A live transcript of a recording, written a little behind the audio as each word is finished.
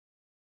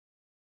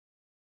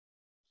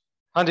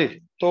हाँ जी,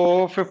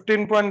 तो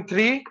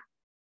 15.3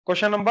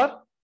 question number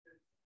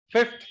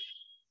 5।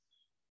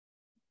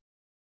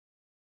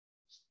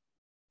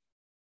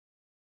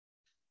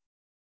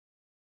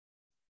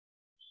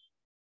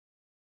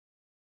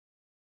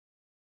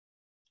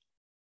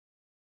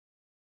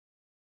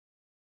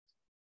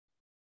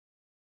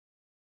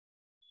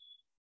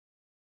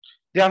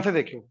 ध्यान से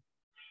देखियो,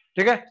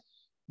 ठीक है।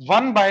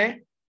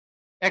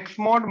 1/x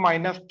mod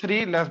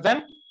 -3 less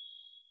than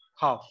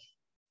half,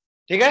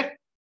 ठीक है,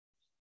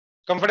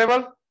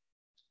 कंफर्टेबल।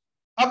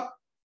 अब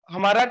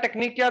हमारा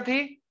टेक्निक क्या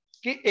थी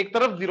कि एक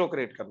तरफ जीरो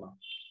क्रिएट करना,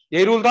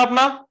 यही रूल था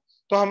अपना।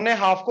 तो हमने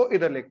हाफ को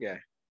इधर लेके आए,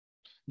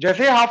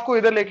 जैसे हाफ को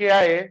इधर लेके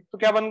आए तो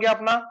क्या बन गया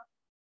अपना,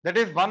 that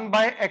is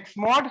 1/x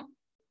mod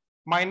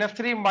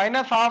 -3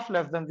 minus half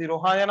less than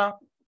 0। हाँ या ना,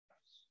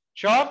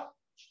 श्योर।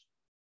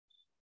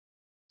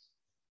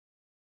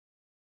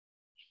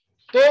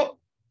 तो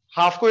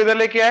हाफ को इधर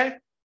लेके आए,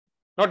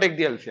 नॉट टेक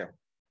दी एलसीएम,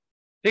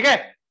 ठीक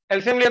है।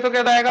 एलसीएम लिया तो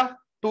क्या आएगा,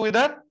 2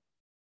 इधर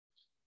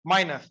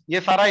माइनस ये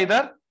सारा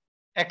इधर,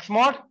 x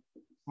mod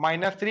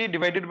 -3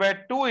 divided by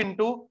 2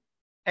 into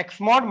x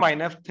mod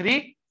 -3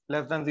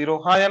 less than 0।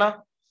 हाँ या ना।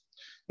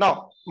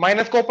 नाउ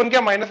माइनस को ओपन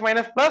किया, minus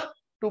minus plus,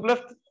 2 plus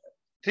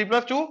 3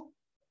 plus 2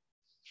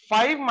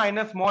 5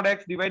 minus mod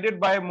x divided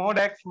by mod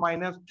x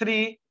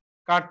 -3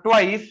 का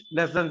ट्वाइस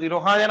लेस देन 0।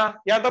 हाँ या ना,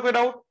 या तो कोई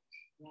डाउट।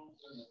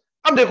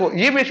 अब देखो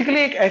ये बेसिकली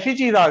एक ऐसी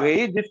चीज आ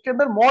गई जिसके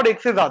अंदर mod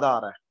एक से ज्यादा आ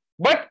रहा है,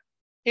 बट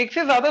एक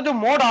से ज्यादा जो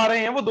mod आ रहे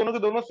हैं वो दोनों के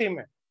दोनों सेम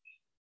है,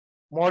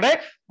 mod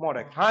x।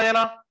 हाँ या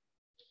ना,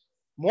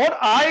 मोड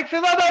आ एक से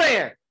ज्यादा रहे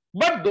हैं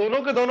बट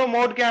दोनों के दोनों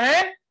मोड क्या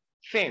है,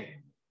 सेम।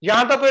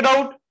 यहां तक कोई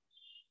डाउट,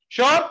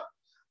 श्योर।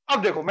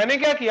 अब देखो मैंने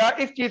क्या किया,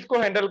 इस चीज को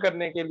हैंडल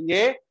करने के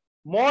लिए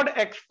मोड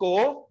एक्स को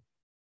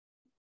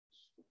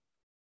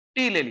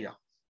टी ले लिया,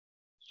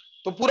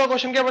 तो पूरा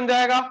क्वेश्चन क्या बन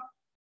जाएगा,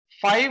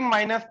 5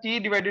 minus T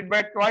divided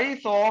by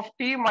twice of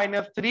T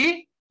 -3,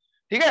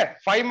 ठीक है।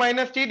 5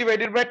 minus T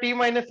divided by T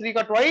 -3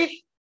 का ट्वाइस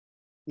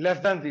लेस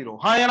देन 0।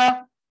 हाँ या ना।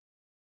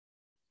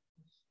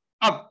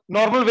 अब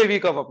नॉर्मल वेवी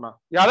कर्व अपना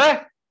याद है,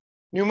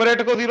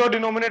 न्यूमरेटर को 0,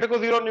 डिनोमिनेटर को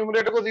 0,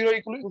 न्यूमरेटर को 0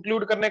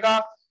 इंक्लूड करने का,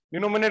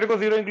 डिनोमिनेटर को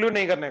 0 इंक्लूड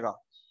नहीं करने का।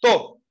 तो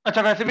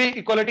अच्छा वैसे भी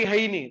इक्वालिटी है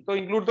ही नहीं तो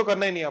इंक्लूड तो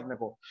करना ही नहीं अपने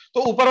को।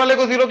 तो ऊपर वाले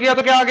को 0 किया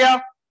तो क्या आ गया,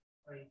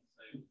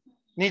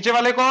 नीचे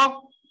वाले को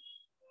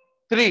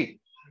 3।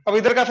 अब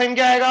इधर का साइन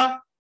क्या आएगा,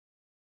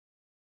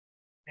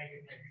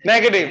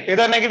 नेगेटिव।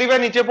 इधर नेगेटिव है,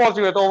 नीचे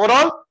पॉजिटिव है, तो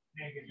ओवरऑल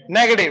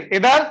नेगेटिव।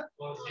 इधर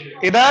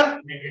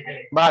इधर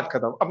बात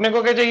खत्म। अपने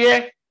को क्या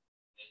चाहिए,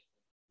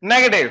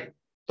 नेगेटिव।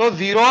 तो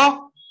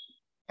 0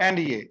 एंड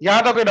ये,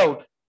 यहां तक कोई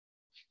डाउट।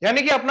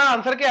 यानी कि अपना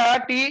आंसर क्या है,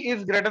 t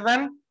इज ग्रेटर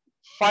देन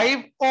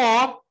 5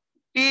 और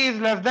t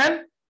इज लेस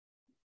देन,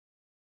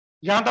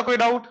 यहां तक कोई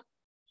डाउट।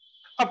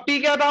 अब t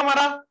क्या था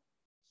हमारा,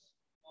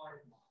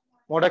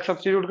 mod x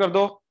सब्स्टिट्यूट कर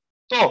दो,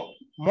 तो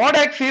mod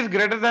x is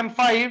greater than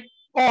 5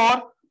 और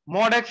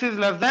mod x is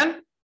less than,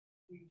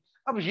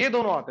 अब ये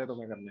दोनों आते हैं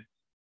तुम्हें करने,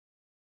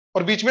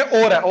 और बीच में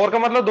और है, और का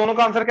मतलब दोनों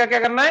का आंसर क्या क्या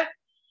करना है,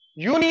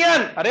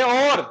 यूनियन। अरे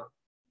और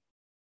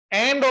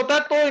एंड होता है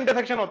तो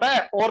इंटरसेक्शन होता है,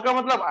 और का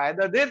मतलब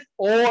आइदर दिस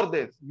और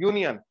दिस,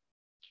 यूनियन,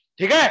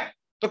 ठीक है।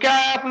 तो क्या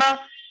है अपना,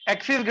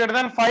 x is greater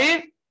than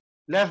 5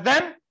 less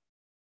than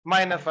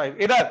 -5,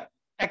 इधर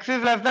x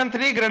is less than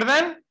 3 greater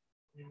than,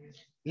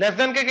 less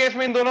than के केस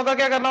में इन दोनों का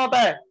क्या करना होता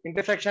है,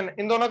 इंटरसेक्शन।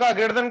 इन दोनों का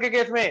ग्रेटर देन के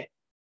केस में,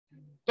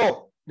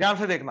 तो ध्यान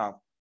से देखना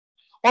आप,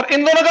 और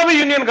इन दोनों का भी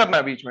यूनियन करना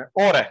है, बीच में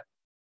और है।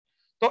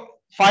 तो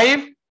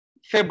 5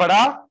 से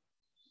बड़ा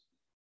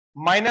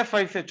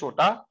 -5 से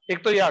छोटा,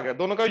 एक तो ये आ गया,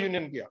 दोनों का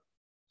यूनियन किया,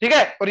 ठीक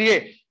है। और ये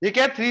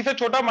क्या है, 3 से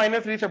छोटा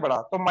 -3 से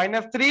बड़ा, तो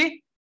 -3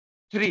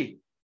 3।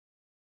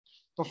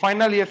 तो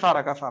फाइनल ये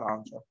सारा का सारा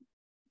answer,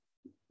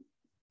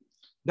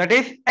 that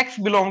is x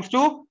belongs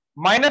to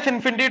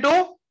 -infinity to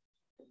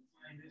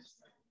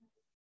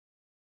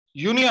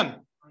union,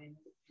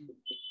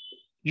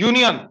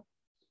 union,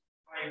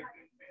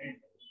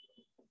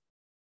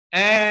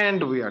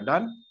 and we are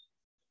done.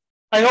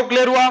 I hope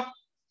clear हुआ,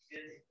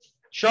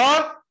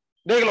 श्योर।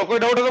 देख लो कोई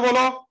डाउट है तो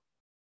बोलो।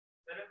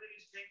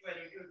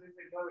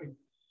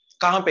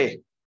 कहां पे,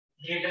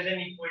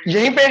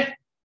 यहीं पे,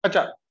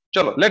 अच्छा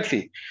चलो लेट्स सी।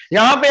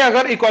 यहां पे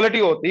अगर इक्वालिटी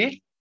होती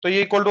तो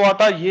ये इक्वल टू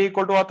आता, ये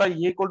इक्वल टू आता,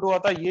 ये इक्वल टू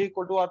आता, ये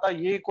इक्वल टू आता,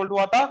 ये इक्वल टू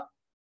आता,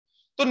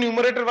 तो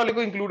न्यूमरेटर वाले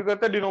को इंक्लूड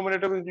करते,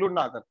 डिनोमिनेटर को इंक्लूड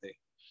ना करते।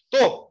 तो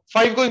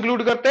 5 को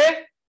इंक्लूड करते,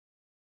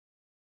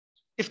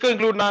 इसको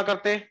इंक्लूड ना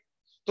करते,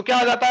 तो क्या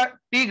आ जाता है,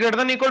 t greater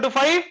than equal to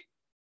 5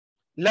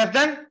 less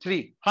than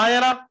 3। हाँ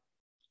यार,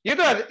 ये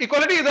तो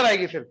इक्वालिटी इधर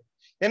आएगी सिर्फ,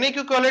 यानी कि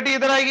इक्वालिटी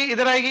इधर आएगी,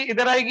 इधर आएगी,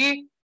 इधर आएगी,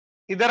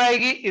 इधर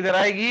आएगी, इधर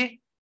आएगी,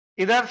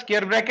 इधर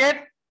स्क्वायर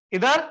ब्रैकेट,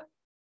 इधर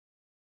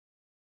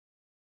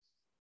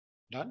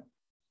डन।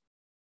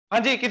 हाँ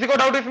जी, किसी को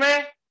डाउट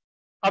इसमें,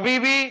 अभी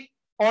भी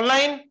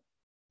ऑनलाइन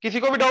किसी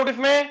को भी डाउट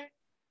इसमें,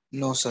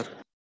 no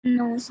sir,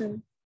 no sir,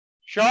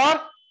 sure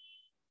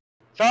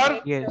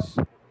sir. Yes,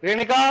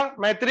 रेणिका,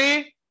 मैत्री,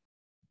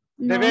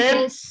 नो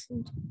देवेन,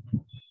 सर,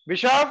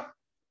 विशव,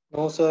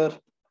 नो सर,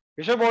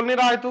 विशव बोल नहीं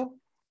रहा है तू,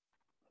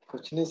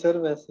 कुछ नहीं सर,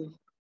 वैसे ही।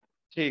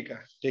 ठीक है,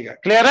 ठीक है,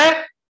 क्लियर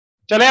है।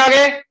 चले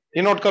आगे,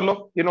 ये नोट कर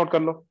लो, ये नोट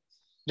कर लो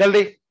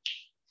जल्दी।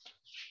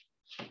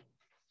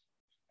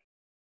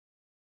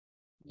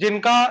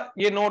 जिनका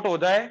ये नोट हो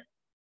जाए,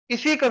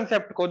 इसी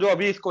कंसेप्ट को जो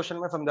अभी इस क्वेश्चन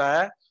में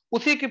समझाया है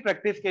उसी की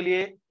प्रैक्टिस के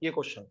लिए ये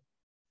क्वेश्चन।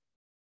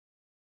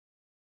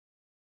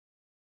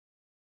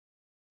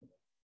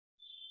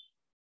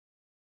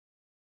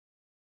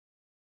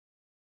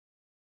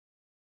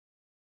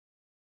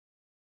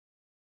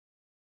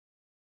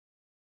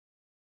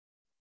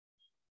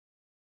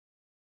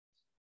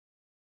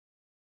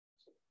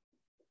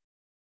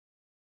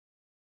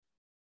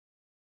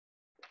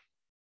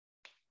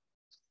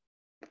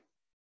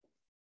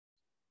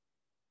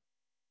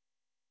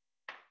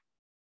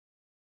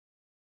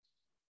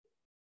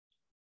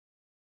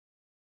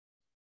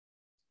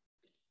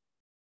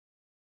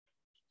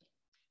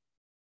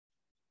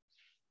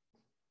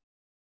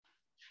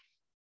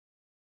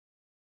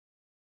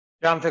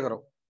 ध्यान से करो,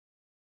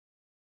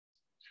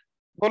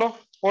 बोलो,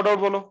 कोड आउट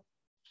बोलो।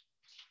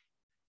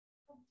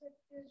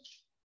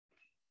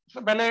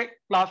 तो पहले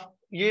क्लास,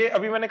 ये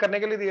अभी मैंने करने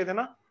के लिए दिए थे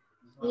ना,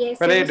 ये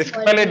पहले सर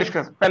पहले सॉल्व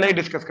डिस्कस पहले ही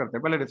डिस्कस करते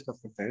हैं, पहले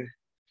डिस्कस करते हैं।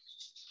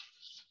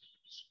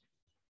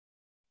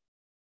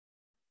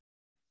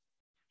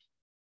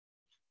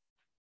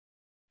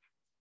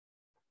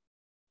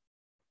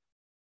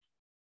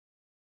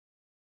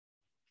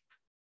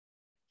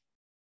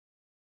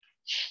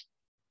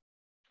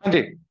 हाँ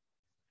जी,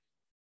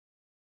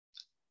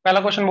 पहला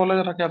क्वेश्चन बोलो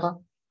जरा, क्या था।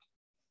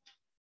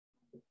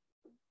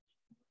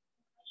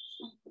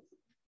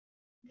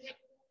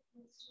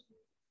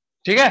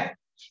 ठीक है,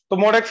 तो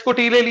मोड एक्स को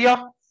टी ले लिया,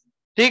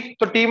 ठीक,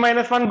 तो T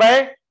minus one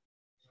by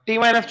T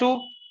minus two,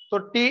 तो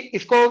टी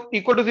इसको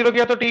इक्वल टू जीरो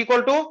किया तो T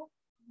equal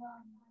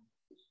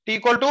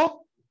to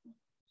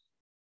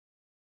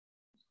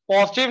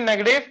positive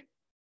negative,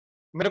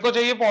 मेरे को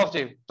चाहिए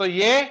पॉजिटिव, तो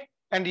ये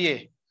एंड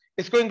ये,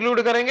 इसको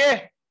इंक्लूड करेंगे,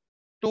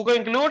 टू को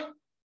इंक्लूड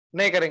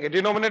नहीं करेंगे,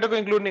 डिनोमिनेटर को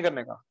इंक्लूड नहीं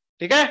करने का।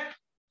 ठीक है,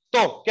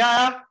 तो क्या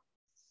आया,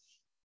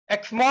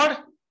 x mod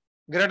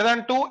greater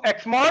than to,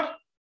 x mod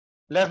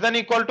less than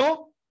equal to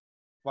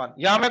one.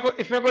 यहां में कोई,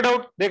 इसमें कोई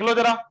डाउट देख लो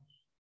जरा,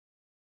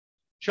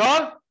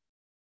 श्योर,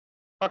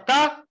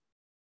 पक्का,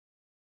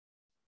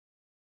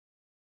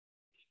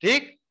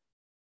 ठीक,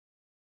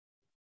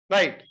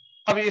 राइट।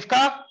 अब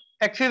इसका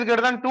x is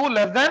greater than to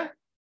less than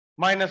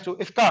minus two,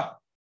 इसका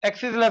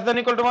x is less than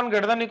equal to one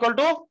greater than equal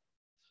to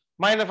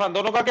minus one,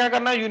 दोनों का क्या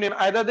करना है, यूनियन,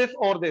 आइदर दिस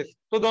और दिस,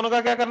 तो दोनों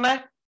का क्या करना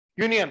है,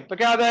 यूनियन। तो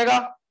क्या आ जाएगा,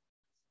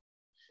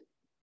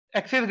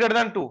 x is greater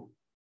than to,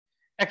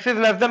 x is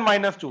less than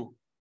minus two,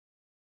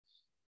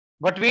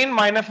 between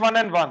minus one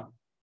and one,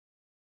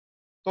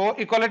 तो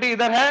इक्वालिटी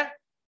इधर है,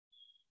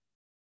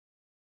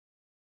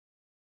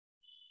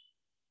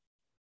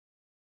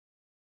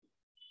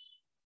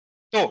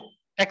 तो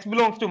x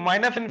belongs to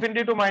minus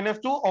infinity to minus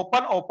two,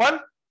 open open,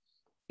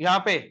 यहां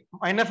पे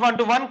minus one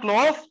two one,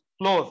 close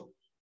close,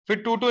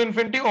 फिर to to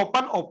infinity,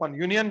 open open,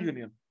 union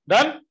union,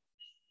 done.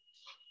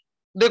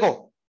 देखो,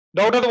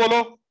 doubt है तो बोलो,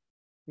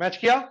 मैच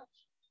किया,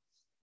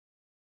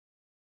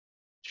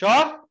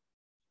 श्योर,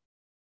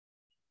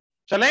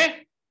 चले,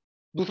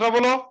 दूसरा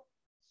बोलो,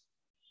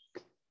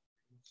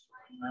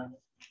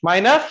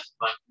 minus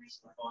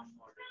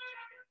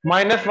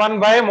minus one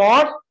by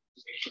mod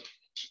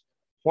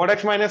mod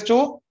x minus two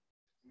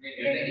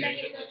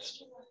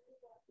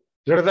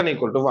greater than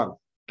equal to one,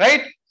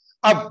 right.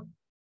 अब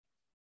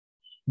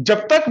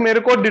जब तक मेरे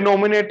को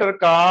डिनोमिनेटर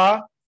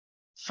का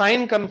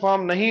साइन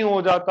कंफर्म नहीं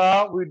हो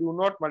जाता, we do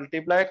not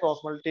multiply,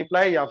 cross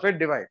multiply या फिर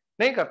डिवाइड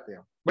नहीं करते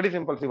हैं। बड़ी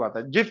सिंपल सी बात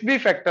है, जिस भी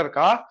फैक्टर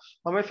का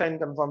हमें साइन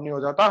कंफर्म नहीं हो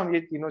जाता, हम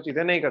ये तीनों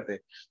चीजें नहीं करते।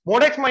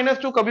 मोड एक्स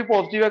माइनस टू कभी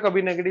पॉजिटिव है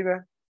कभी नेगेटिव है,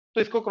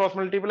 तो इसको क्रॉस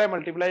मल्टीप्लाई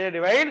मल्टीप्लाई या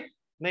डिवाइड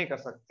नहीं कर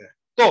सकते।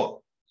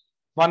 तो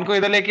वन को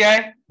इधर लेके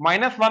आए,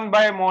 minus one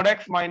by mode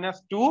x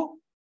minus two,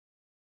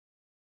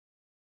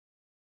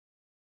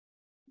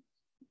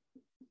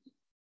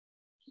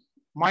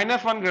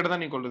 minus one greater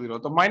than equal to zero,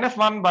 तो minus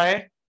one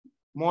by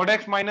mode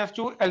x minus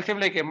two, LCM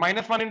लेके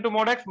minus one into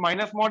mode x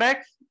minus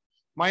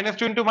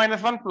two into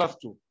minus one plus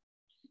two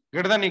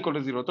greater than equal to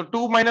zero, तो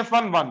to minus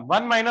one one,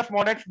 one minus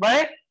mode x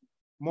bye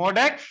mode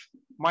x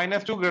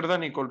minus two greater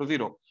than equal to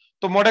zero.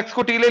 तो mode x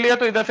को T ले लिया,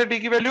 तो इधर से T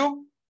की value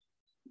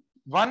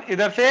one,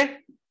 इधर से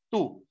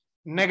टू,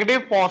 नेगेटिव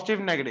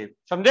पॉजिटिव नेगेटिव,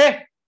 समझे।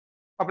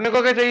 अपने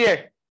को क्या चाहिए,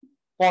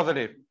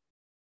 पॉजिटिव।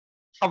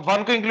 अब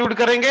वन को इंक्लूड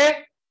करेंगे,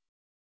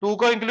 टू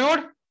को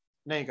इंक्लूड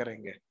नहीं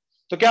करेंगे,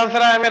 तो क्या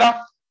आंसर आया मेरा,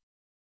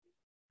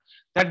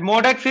 that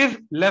mode x is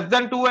less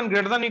than to and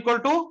greater than equal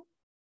to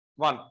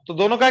one. तो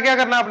दोनों का क्या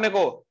करना है अपने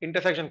को,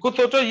 इंटरसेक्शन। खुद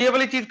सोचो, ये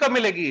वाली चीज कब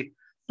मिलेगी,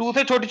 टू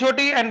से छोटी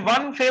छोटी एंड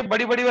वन से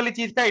बड़ी बड़ी वाली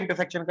चीज का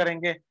इंटरसेक्शन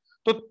करेंगे,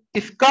 तो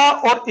इसका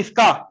और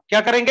इसका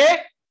क्या करेंगे,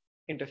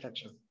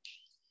 इंटरसेक्शन।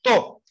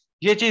 तो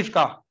ये चीज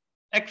का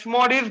x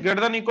mod is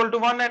greater than equal to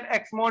 1 and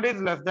x mod is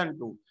less than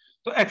 2,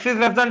 तो x is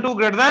less than 2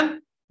 greater than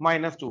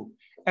minus 2,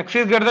 x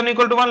is greater than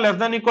equal to 1 less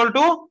than equal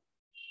to,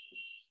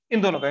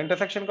 इन दोनों का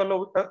intersection कर लो,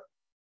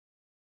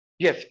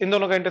 yes, इन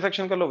दोनों का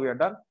intersection कर लो, we are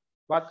done,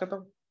 बात खत्म,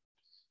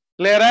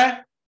 clear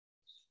है,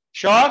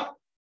 श्योर,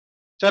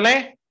 चले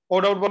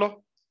और डाउट बोलो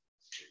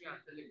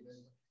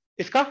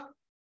इसका।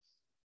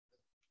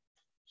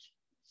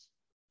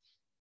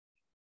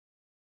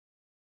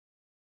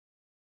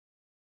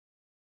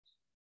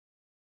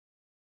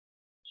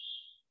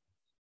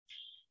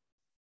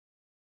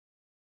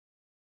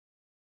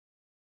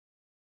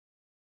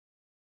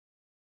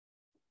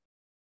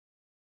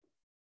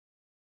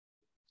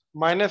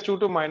 -2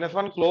 to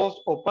 -1 close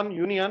open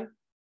union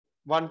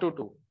 1 to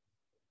 2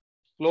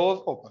 close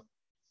open.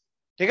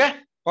 ठीक है,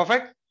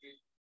 परफेक्ट,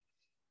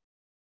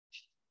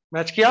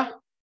 मैच किया।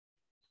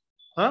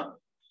 हाँ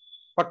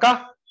पक्का,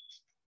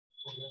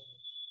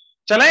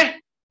 चले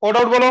और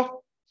डाउट बोलो।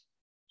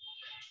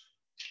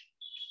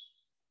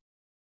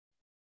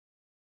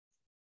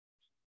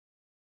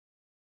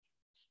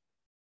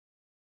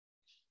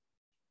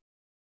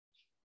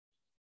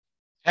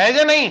 है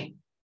या नहीं?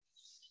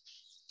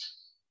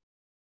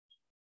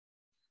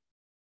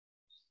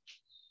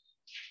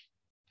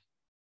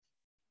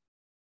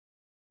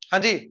 हाँ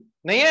जी,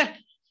 नहीं है?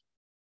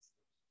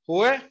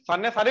 हुए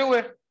सामने सारे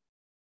हुए?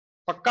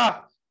 पक्का?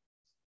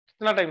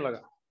 कितना टाइम लगा?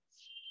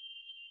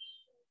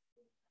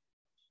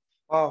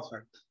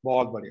 परफेक्ट,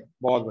 बहुत बढ़िया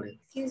बहुत बढ़िया।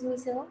 Excuse me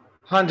sir.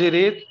 हाँ जी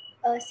रीत।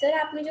 सर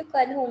आपने जो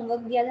कल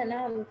होमवर्क दिया था ना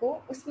हमको,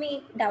 उसमें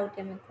एक डाउट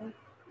है मेरे को।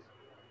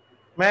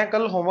 मैं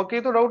कल होमवर्क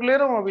की तो डाउट ले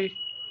रहा हूँ अभी।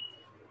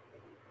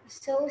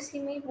 सर उसी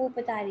में वो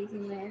बता रही थी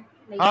मैं,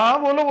 लाइक हाँ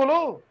बोलो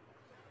बोलो।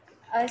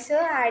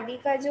 सर आरडी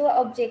का जो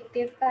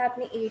ऑब्जेक्टिव का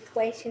आपने 8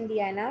 क्वेश्चन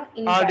दिया है ना आरडी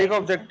का इनइक्वालिटीज का।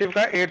 ऑब्जेक्टिव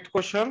का 8th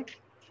क्वेश्चन।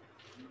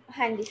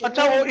 हाँ जी सर,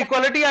 अच्छा, वो वो एक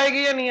इक्वालिटी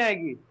आएगी या नहीं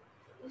आएगी?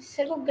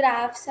 सर वो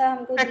ग्राफ सा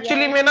हमको दिया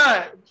एक्चुअली है। में ना,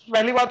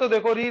 पहली बात तो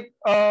देखो रीत,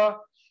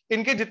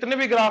 इनके जितने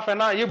भी ग्राफ है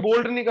ना ये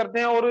बोल्ड नहीं करते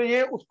हैं और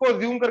ये उसको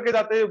अज्यूम करके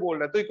जाते हैं ये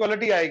बोल्ड है, तो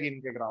इक्वालिटी आएगी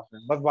इनके ग्राफ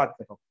में, बस बात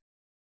करो।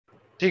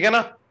 ठीक है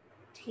ना?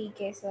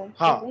 ठीक है सर,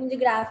 हाँ, क्योंकि मुझे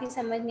ग्राफ ही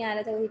समझ नहीं आ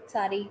रहा था, वो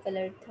सारे ही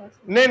कलर था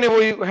उसमें। नहीं नहीं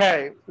वो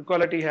है,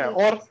 इक्वालिटी है। ठीक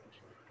है और सर,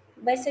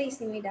 बस सर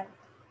इसी में डाल।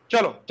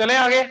 चलो चले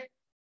आगे।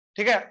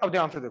 ठीक है, अब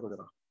ध्यान से देखो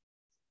जरा।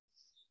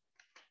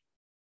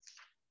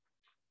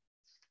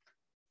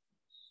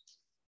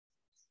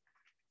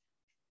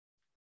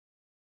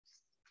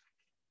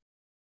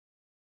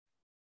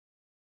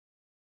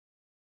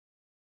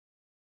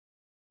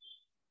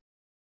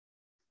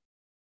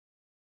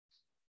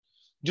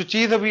 जो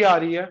चीज अभी आ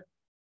रही है,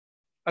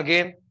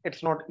 again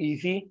it's not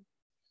easy,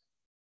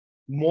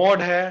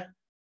 mod है,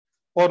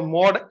 और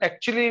मॉड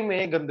एक्चुअली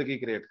में गंदगी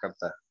क्रिएट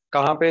करता है।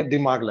 कहां पे?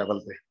 दिमाग लेवल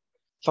पे,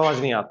 समझ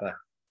नहीं आता है।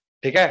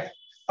 ठीक है,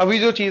 अभी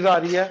जो चीज आ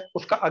रही है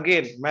उसका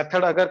अगेन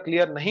मेथड अगर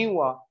क्लियर नहीं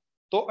हुआ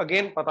तो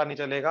अगेन पता नहीं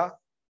चलेगा।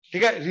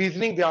 ठीक है,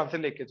 रीजनिंग ध्यान से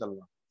लेके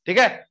चलना। ठीक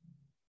है,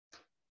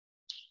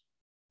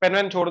 पेन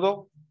वेन छोड़ दो,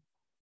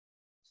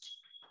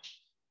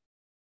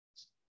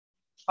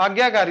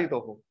 आज्ञाकारी तो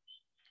हो,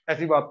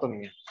 ऐसी बात तो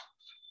नहीं है।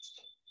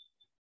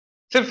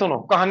 सिर्फ सुनो,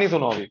 कहानी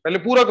सुनो अभी पहले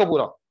पूरा का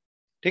पूरा।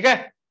 ठीक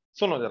है,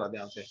 सुनो जरा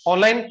ध्यान से,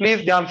 ऑनलाइन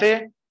प्लीज ध्यान से।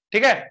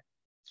 ठीक है,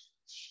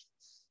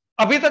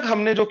 अभी तक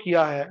हमने जो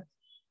किया है,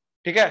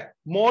 ठीक है,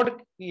 मोड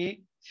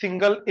की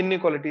सिंगल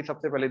इनइक्वालिटी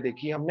सबसे पहले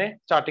देखी हमने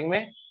स्टार्टिंग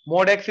में।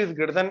 Mode x is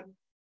greater than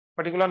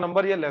particular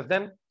number, या लेस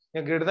देन,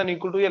 या ग्रेटर देन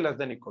इक्वल टू, या लेस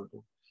देन इक्वल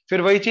टू।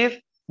 फिर वही चीज,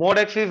 mode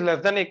x is less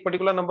than एक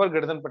particular number,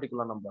 greater than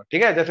particular number.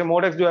 ठीक है, जैसे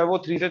मोड एक्स जो है वो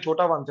 3 से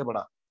छोटा 1 से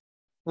बड़ा,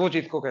 वो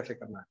चीज को कैसे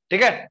करना है।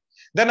 ठीक है,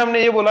 देन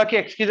हमने ये बोला कि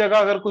एक्स की जगह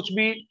अगर कुछ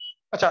भी,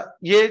 अच्छा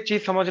ये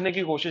चीज समझने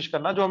की कोशिश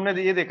करना, जो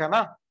हमने ये देखा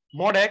ना,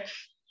 mode x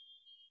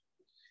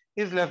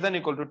is less than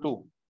equal to 2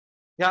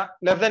 या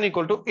लेस देन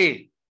इक्वल टू ए,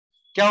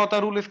 क्या होता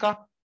है रूल इसका?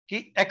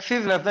 कि x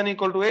is less than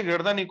equal to A,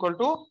 greater than equal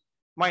to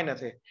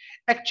minus A.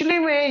 Actually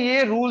में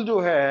ये रूल जो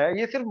है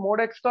ये सिर्फ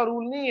मोड एक्स का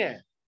रूल नहीं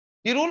है,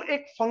 ये रूल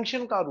एक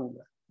फंक्शन का रूल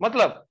है।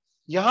 मतलब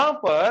यहां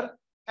पर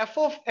एफ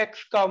ऑफ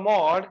एक्स का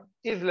mod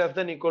is less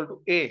than equal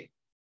to ए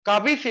का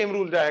भी सेम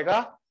रूल जाएगा,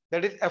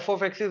 that is F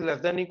of x is less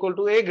than equal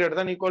to A, greater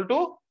than equal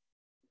to,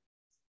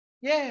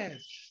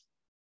 yes,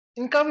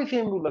 इनका भी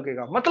सेम रूल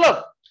लगेगा।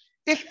 मतलब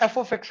इस एफ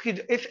ऑफ एक्स की,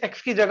 इस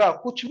एक्स की जगह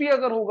कुछ भी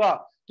अगर होगा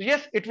तो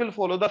yes it will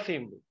follow the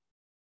same rule.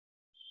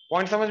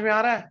 Point समझ में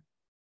आ रहा है?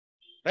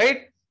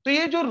 राइट, तो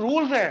ये जो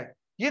रूल्स हैं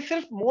ये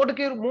सिर्फ मोड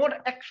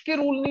एक्स के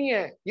रूल नहीं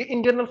है, ये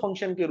इन जनरल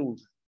फंक्शन के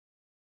रूल्स।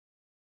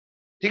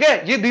 ठीक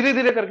है, ये धीरे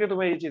धीरे करके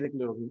तुम्हें ये चीजें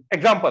क्लियर होगी।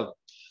 एग्जांपल,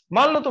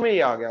 मान लो तुम्हें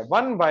ये आ गया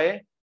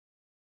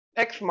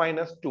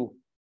 1/x-2,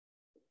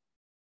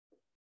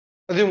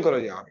 अज्यूम करो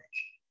ये आ गया।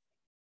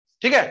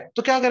 ठीक है,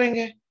 तो क्या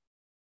करेंगे?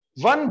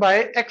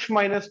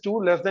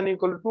 1/x-2 less than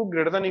equal to,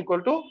 greater than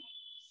equal to,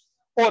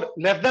 और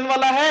लेस देन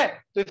वाला है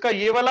तो इसका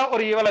ये वाला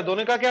और ये वाला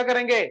दोनों का क्या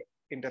करेंगे?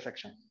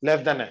 इंटरसेक्शन। लेस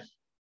देन है,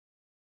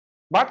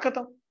 बात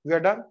खत्म, वी आर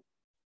डन।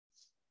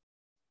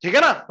 ठीक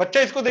है ना?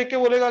 बच्चा इसको देख के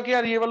बोलेगा कि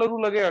यार ये वाला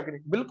रूल लगेगा कि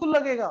नहीं? बिल्कुल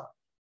लगेगा,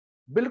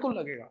 बिल्कुल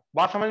लगेगा।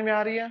 बात समझ में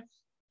आ रही है?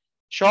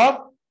 श्योर?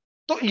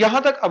 तो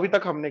यहां तक अभी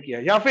तक हमने किया।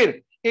 या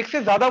फिर एक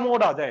से ज्यादा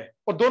मोड आ जाए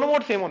और दोनों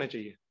मोड सेम होने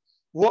चाहिए,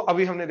 वो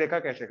अभी हमने देखा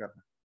कैसे करना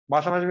है।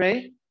 बात समझ में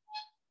आई?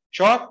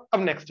 श्योर? अब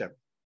नेक्स्ट स्टेप,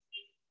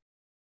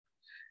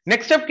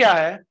 नेक्स्ट स्टेप क्या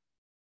है?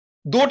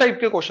 दो टाइप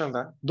के क्वेश्चन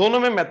है, दोनों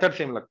में मेथड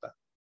सेम लगता है।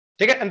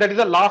 ठीक है, and that is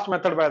the last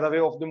method by the way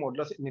of the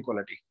modulus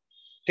inequality.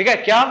 ठीक है,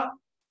 क्या?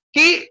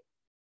 कि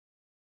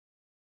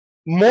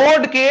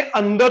मोड के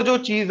अंदर जो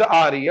चीज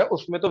आ रही है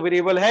उसमें तो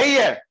वेरिएबल है ही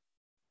है,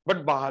 बट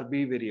बाहर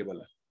भी वेरिएबल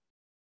है।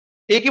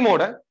 एक ही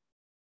मोड है,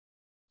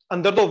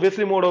 अंदर तो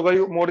ऑब्वियसली मोड होगा,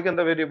 मोड के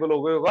अंदर वेरिएबल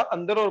होगा,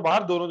 अंदर और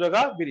बाहर दोनों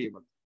जगह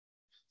वेरिएबल।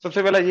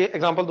 सबसे पहला ये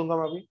एग्जांपल दूंगा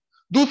मैं अभी।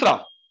 दूसरा,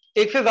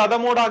 एक से ज्यादा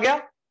मोड आ गया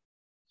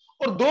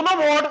और दोनों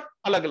मोड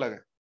अलग अलग है।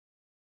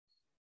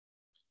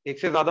 एक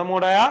से ज्यादा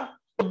मोड आया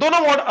और दोनों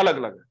मोड अलग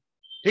अलग है,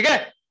 ठीक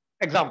है।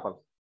 एग्जांपल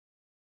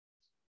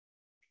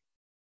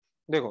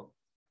देखो,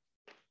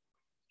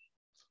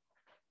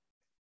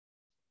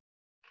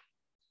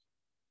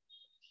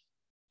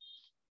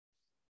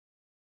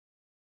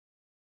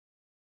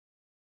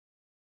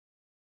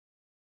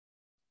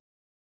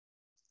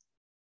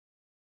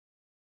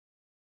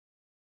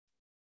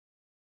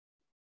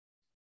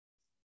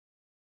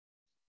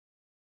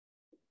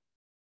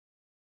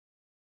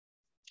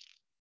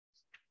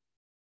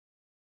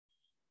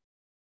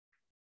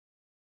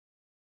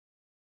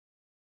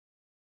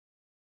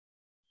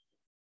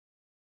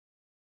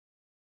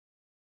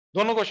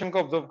 दोनों क्वेश्चन को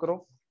ऑब्जर्व करो।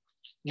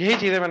 यही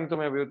चीजें मैंने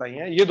तुम्हें अभी बताई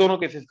हैं, ये दोनों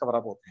केसेस कवर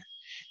अप होते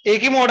हैं।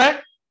 एक ही मोड है,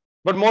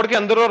 बट मोड के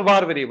अंदर और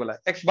बाहर वेरिएबल है।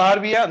 एक्स बाहर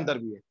भी है, अंदर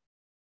भी है,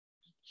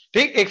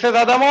 ठीक। एक से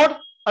ज्यादा मोड,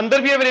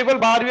 अंदर भी है वेरिएबल,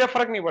 बाहर भी है,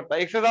 फर्क नहीं पड़ता।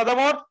 एक से ज्यादा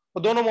मोड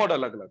और दोनों मोड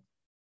अलग अलग।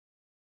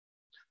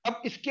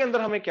 अब इसके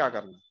अंदर हमें क्या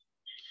करना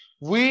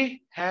है?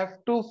 We have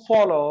to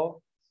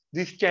follow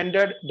the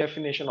standard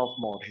definition of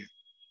mode है।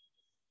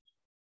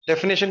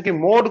 डेफिनेशन की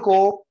मोड को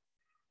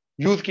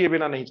यूज किए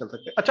बिना नहीं चल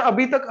सकते। अच्छा,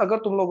 अभी तक अगर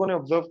तुम लोगों ने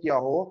ऑब्जर्व किया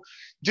हो,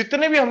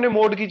 जितने भी हमने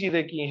मोड की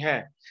चीजें की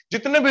हैं,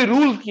 जितने भी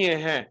रूल्स किए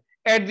हैं,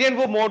 एट द एंड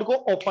वो मोड को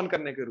ओपन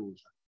करने के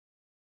रूल्स है,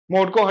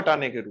 मोड को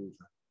हटाने के रूल्स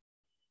है।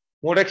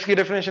 मोड एक्स की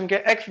डेफिनेशन क्या?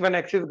 X when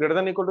x is greater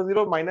than equal to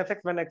 0, minus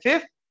x when x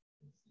is,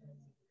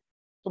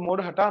 तो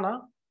मोड हटाना।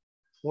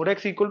 Mode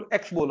x equal to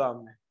x बोला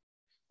हमने,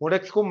 मोड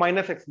एक्स को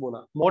माइनस एक्स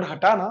बोला, मोड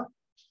हटाना।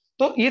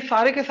 तो ये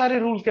सारे के सारे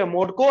रूल्स क्या?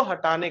 मोड को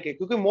हटाने के,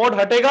 क्योंकि मोड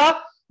हटेगा,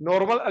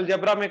 नॉर्मल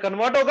अलजेब्रा में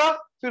कन्वर्ट होगा,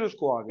 फिर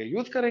उसको आगे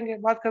यूज करेंगे,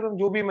 बात खत्म।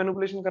 जो भी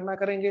मैनिपुलेशन करना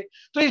करेंगे।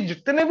 तो ये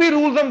जितने भी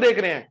रूल्स हम देख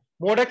रहे हैं,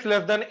 मोड एक्स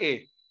लेस देन ए,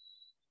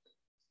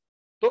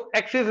 तो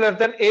x is less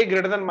than A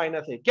greater than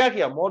minus ए, क्या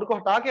किया? मोड को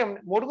हटा के हमने,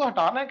 मोड को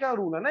हटाना क्या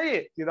रूल है ना,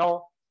 ये सीधा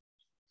हो,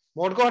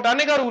 मोड को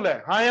हटाने का रूल है,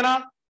 हाँ या ना?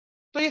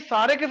 तो ये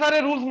सारे के सारे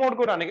रूल्स मोड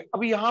को हटाने के।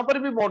 अभी यहां पर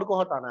भी मोड को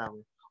हटाना है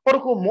हमें, और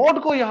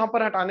मोड को यहां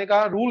पर हटाने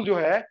का रूल जो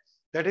है,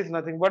 that is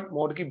nothing but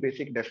mode की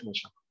बेसिक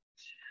डेफिनेशन,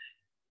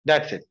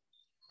 दैट्स इट,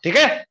 ठीक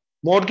है।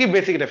 मोड की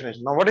basic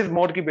definition. Now what is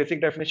mode की बेसिक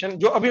डेफिनेशन?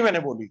 जो अभी मैंने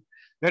बोली,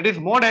 that is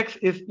mode x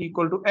is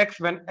equal to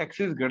x when x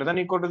is greater than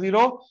equal to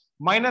 0,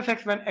 minus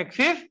x when x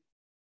is,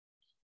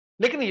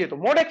 लेकिन ये तो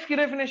मोड एक्स की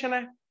डेफिनेशन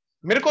है,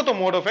 मेरे को तो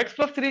मोड ऑफ एक्स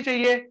प्लस 3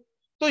 चाहिए।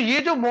 तो ये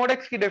जो मोड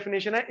एक्स की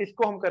डेफिनेशन है,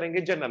 इसको हम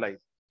करेंगे जनरलाइज,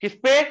 किस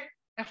पे?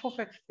 एफ ऑफ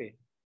एक्स पे।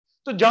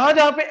 तो जहां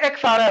जहां पे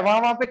एक्स आ रहा है,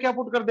 वहां वहां पे क्या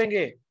पुट कर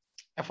देंगे?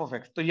 F of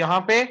x. तो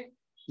यहां पे,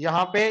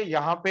 यहां पे,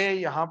 यहां पे,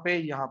 यहां पे,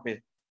 यहां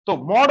पे, तो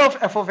mod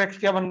of F of x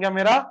क्या बन गया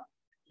मेरा?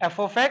 F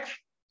of x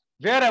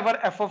where ever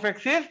F of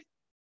x is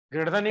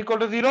greater than equal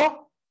to 0,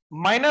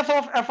 minus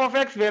of F of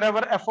x where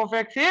ever F of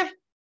x is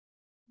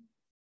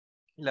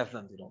less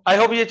than 0। I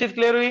hope ये चीज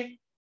clear हुई?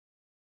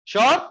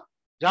 Sure?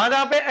 जहां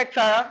जहां पे एक्स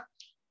आया,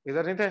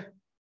 इधर नहीं थे,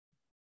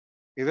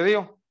 इधर ही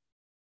हो,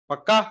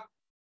 पक्का?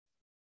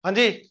 हाँ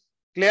जी,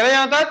 क्लियर है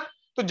यहां तक?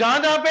 तो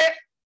जहां जहां पे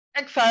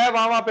एक्स आया,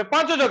 वहां वहां पे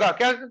पांचों जगह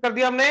क्या कर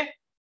दिया हमने?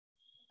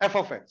 F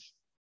of x,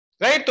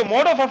 right? तो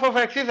mode of F of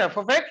x is F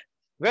of x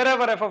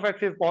wherever f of x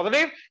is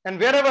positive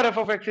and wherever f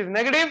of x is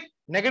negative,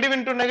 negative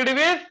into negative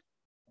is,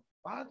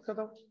 बात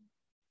खत्म।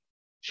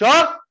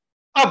 श्योर?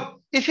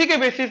 अब इसी के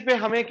basis पे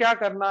हमें क्या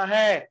करना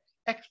है?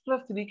 x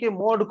प्लस 3 के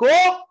मोड को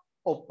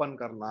ओपन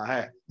करना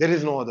है, there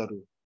is no other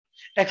rule.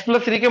 x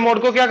plus 3 के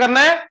मोड को क्या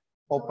करना है?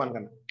 ओपन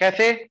करना।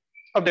 कैसे?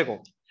 अब देखो,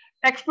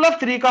 x प्लस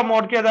 3 का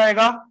मोड क्या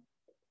जाएगा?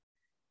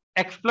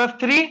 x प्लस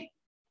 3,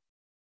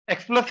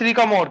 x प्लस 3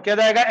 का मोड क्या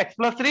जाएगा? x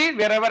plus 3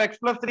 where ever x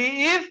plus 3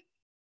 is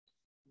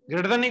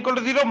greater than equal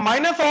to 0,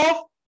 minus of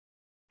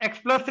x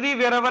plus 3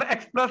 where ever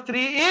x plus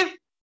 3 is,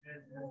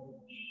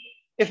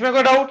 इसमें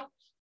कोई डाउट?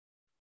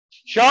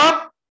 श्योर?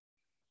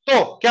 तो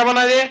क्या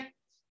बना ये?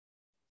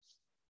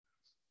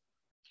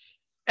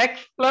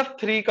 x प्लस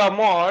 3 का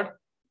mod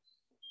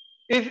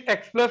is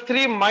x plus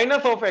 3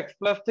 minus of x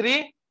plus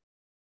 3,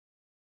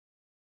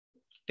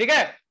 ठीक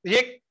है।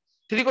 ये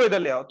 3 को इधर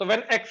ले आओ, तो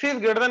when x is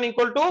greater than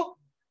equal to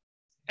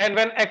and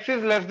when x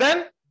is less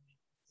than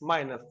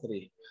minus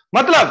 3,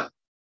 मतलब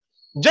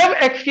जब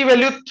x की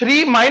वैल्यू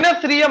 3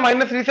 माइनस 3 या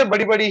माइनस 3 से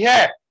बड़ी बड़ी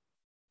है,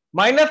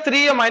 माइनस 3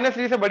 या माइनस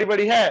 3 से बड़ी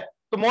बड़ी है,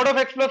 तो मोड ऑफ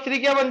x प्लस 3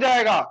 क्या बन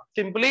जाएगा?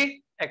 Simply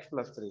x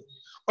plus 3।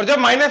 और जब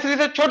माइनस 3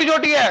 से छोटी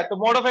छोटी है, तो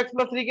मोड ऑफ x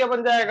प्लस 3 क्या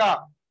बन जाएगा?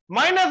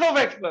 Minus of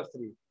x plus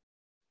 3।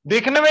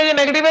 देखने में ये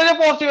नेगेटिव है या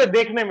पॉजिटिव है?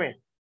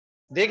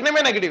 देखने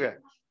में नेगेटिव है।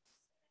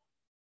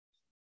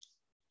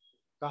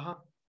 कहां?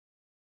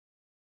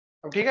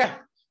 अब ठीक है,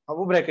 अब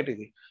वो ब्रैकेट ही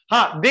थी।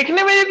 हाँ,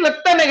 देखने में ये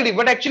लगता है नेगेटिव,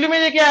 बट एक्चुअली में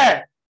ये क्या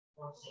है?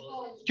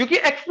 क्योंकि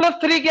x प्लस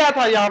 3 क्या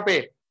था यहां पे?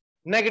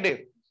 नेगेटिव।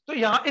 तो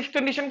यहां इस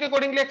कंडीशन के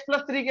अकॉर्डिंगली x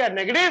प्लस 3 क्या है?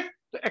 नेगेटिव।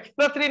 तो x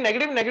plus 3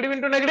 negative, negative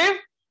into negative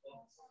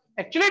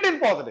actually it is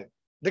positive,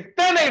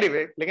 दिखता है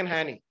नेगेटिव लेकिन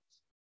है नहीं।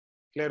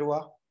 क्लियर हुआ?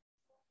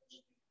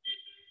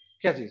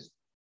 क्या चीज?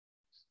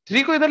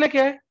 3 को इधर लेके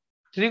आए,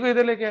 3 को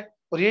इधर लेके आए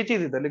और ये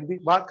चीज इधर लिख दी,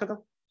 बात खत्म।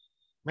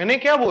 मैंने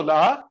क्या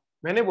बोला?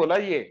 मैंने बोला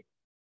ये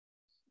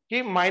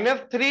कि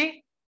 -3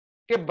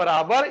 के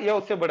बराबर या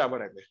उससे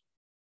बराबर है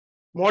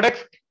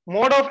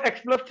मोड ऑफ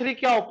x+3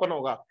 क्या ओपन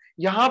होगा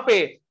यहां पे,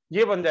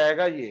 ये बन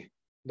जाएगा ये,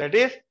 दैट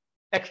इज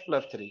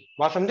x+3।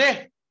 बात समझे?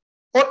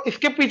 और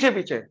इसके पीछे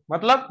पीछे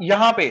मतलब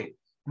यहां पे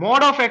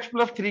मोड ऑफ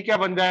x+3 क्या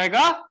बन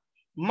जाएगा?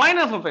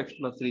 Minus of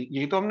x+3।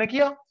 यही तो हमने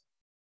किया,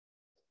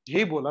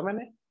 यही बोला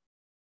मैंने,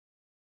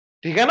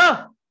 ठीक है ना?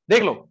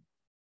 देख लो,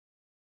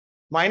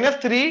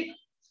 -3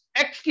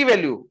 x की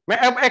वैल्यू, मैं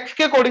अब x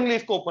के अकॉर्डिंगली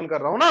इसको ओपन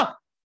कर रहा हूं ना,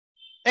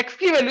 x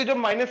की वैल्यू जब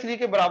 -3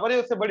 के बराबर है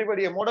उससे बड़ी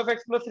बड़ी है, मोड ऑफ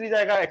x+3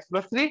 जाएगा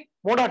x+3,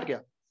 मोड हट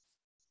गया।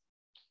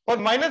 और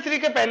 -3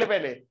 के पहले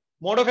पहले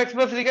मोड ऑफ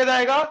x+3 क्या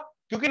जाएगा,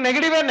 क्योंकि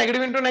नेगेटिव है,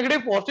 नेगेटिव इंटू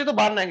नेगेटिव पॉजिटिव, तो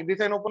बाहर नेगेटिव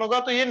साइन ओपन होगा,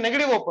 तो ये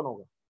नेगेटिव ओपन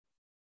होगा।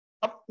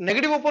 अब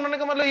नेगेटिव ओपन होने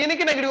का मतलब ये नहीं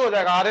कि नेगेटिव हो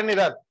जाएगा, आ रहे नहीं,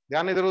 इधर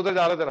ध्यान, इधर उधर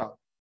जा रहा तेरा।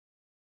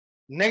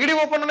 नेगेटिव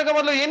ओपन होने का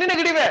मतलब ये नहीं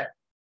नेगेटिव है,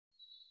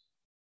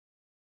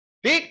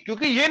 ठीक,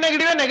 क्योंकि ये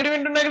नेगेटिव है, नेगेटिव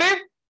इंटू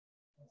नेगेटिव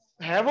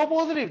है वो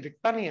पॉजिटिव,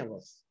 दिखता नहीं है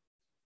बस।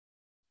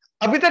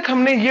 अभी तक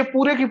हमने ये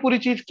पूरे की पूरी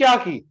चीज क्या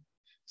की,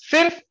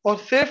 सिर्फ और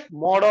सिर्फ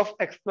मॉड ऑफ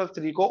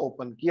x+3 को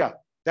ओपन किया,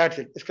 दैट्स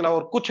इट, इसके अलावा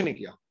और कुछ नहीं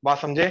किया। बात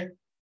समझे?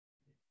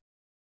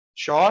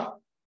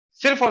 श्योर?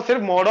 सिर्फ और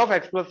सिर्फ मॉड ऑफ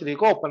x+3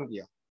 को ओपन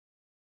किया,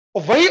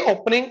 और वही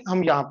ओपनिंग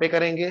हम यहां पे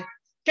करेंगे।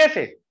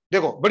 कैसे?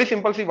 देखो, बड़ी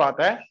सिंपल सी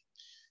बात है,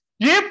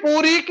 ये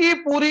पूरी की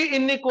पूरी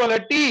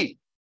इनइक्वालिटी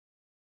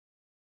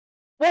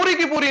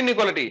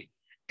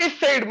इस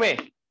साइड में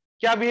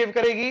क्या बिहेव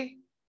करेगी,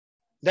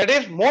 दैट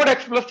इज मोड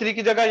x+3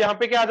 की जगह यहां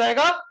पे क्या आ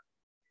जाएगा,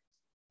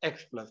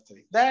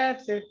 x+3,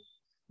 दैट्स इट।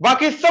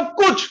 बाकी सब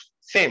कुछ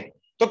सेम।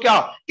 तो क्या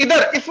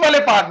इधर इस वाले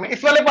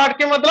पार्ट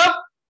के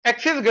मतलब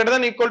x is greater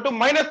than equal to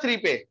 -3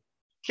 पे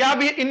क्या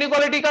भी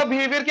इनइक्वालिटी का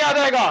बिहेवियर क्या आ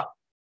जाएगा,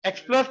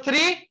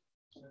 x+3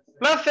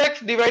 plus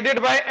x divided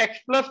by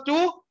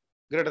x+2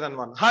 greater than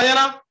 1। हाँ या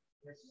ना?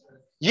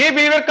 ये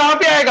बिहेवियर कहां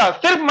पे आएगा,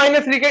 सिर्फ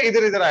 -3 के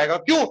इधर इधर आएगा।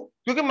 क्यों?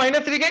 क्योंकि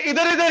 -3 के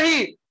इधर इधर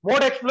ही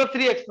मोड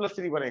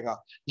x+3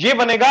 बनेगा, ये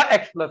बनेगा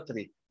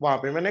x+3, वहां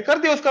पे मैंने कर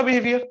दिया उसका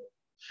बिहेवियर।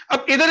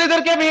 अब इधर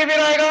इधर क्या बिहेवियर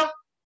आएगा,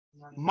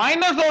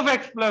 माइनस ऑफ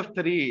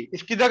x+3,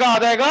 इसकी जगह आ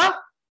जाएगा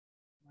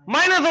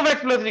माइनस ऑफ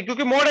x+3,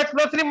 क्योंकि mode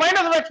x+3 minus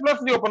of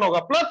x+3 open होगा,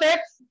 plus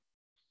x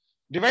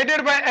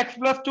divided by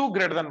x+2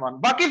 greater than 1।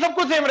 बाकी सब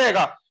कुछ सेम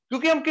रहेगा,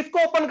 क्योंकि हम किसको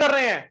ओपन कर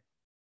रहे हैं,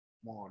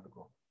 मोड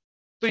को।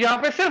 तो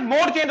यहां पे सिर्फ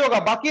मोड चेंज होगा,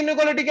 बाकी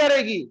इनइक्वालिटी क्या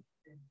रहेगी।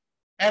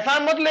 ऐसा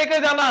मत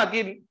लेकर जाना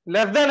कि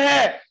लेस देन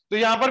है तो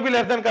यहां पर भी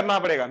लेस देन करना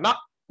पड़ेगा ना,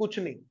 कुछ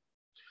नहीं।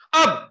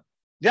 अब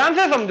ध्यान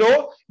से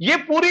समझो, ये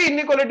पूरी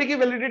इनइक्वालिटी की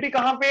वैलिडिटी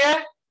कहां पे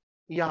है,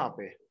 यहां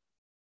पे।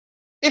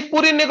 इस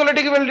पूरी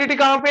इनइक्वालिटी की वैलिडिटी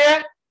कहां पे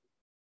है,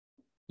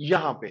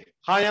 यहां पे।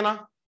 हाँ या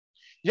ना?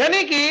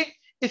 यानी कि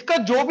इसका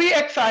जो भी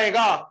x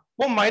आएगा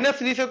वो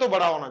 -3 से तो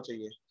बड़ा होना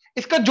चाहिए,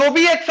 इसका जो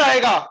भी x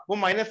आएगा वो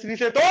 -3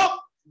 से तो,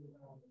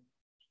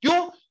 क्यों?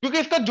 क्योंकि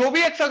इसका जो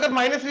भी x अगर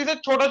 -3 से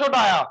छोटा छोटा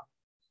आया,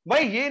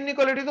 भाई ये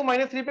इनइक्वालिटी तो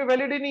 -3 पे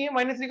वैलिड ही नहीं है,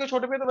 -3 के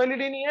छोटे पे तो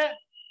वैलिड ही नहीं है,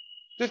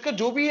 तो इसका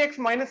जो भी x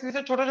 -3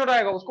 से छोटा छोटा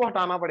आएगा उसको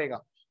हटाना पड़ेगा।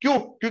 क्यों?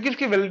 क्योंकि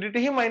इसकी वैलिडिटी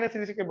ही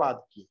 -3 के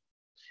बाद की,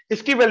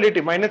 इसकी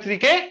वैलिडिटी -3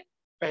 के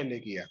पहले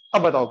की है।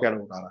 अब बताओ क्या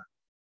डाउट आ रहा है,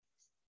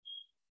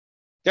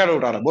 क्या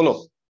डाउट आ रहा है, बोलो।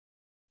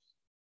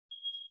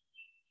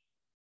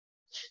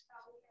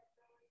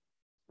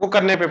 वो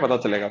करने पे पता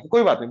चलेगा,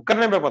 कोई बात नहीं,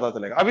 करने पे पता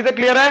चलेगा। अभी तक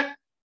क्लियर है?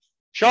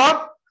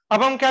 श्योर?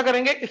 अब हम क्या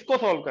करेंगे, इसको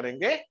सॉल्व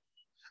करेंगे।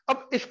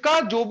 अब इसका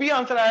जो भी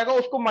आंसर आएगा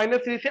उसको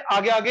 -3 से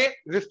आगे आगे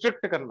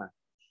रिस्ट्रिक्ट करना है,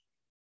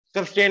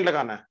 कंस्ट्रेंट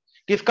लगाना है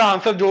कि इसका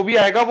आंसर जो भी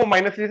आएगा वो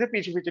 -3 से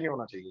पीछे पीछे नहीं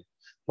होना चाहिए।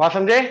 बात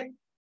समझे?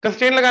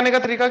 कंस्ट्रेंट लगाने का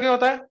तरीका क्या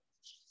होता है,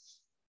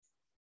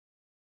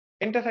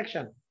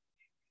 इंटरसेक्शन,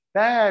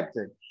 दैट्स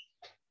इट।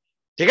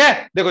 ठीक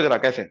है, देखो जरा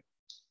कैसे।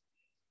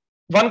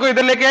 1 को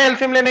इधर लेके आए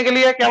एलसीएम लेने के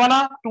लिए, क्या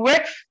बना,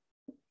 2x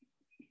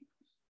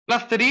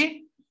plus 3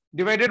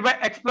 divided by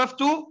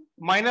x+2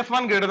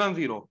 -1 greater than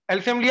 0।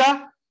 LCM लिया,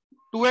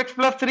 2x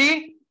plus 3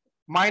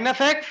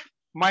 minus x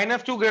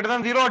 -2 greater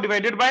than 0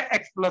 divided by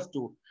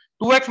x+2,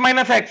 2x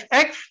minus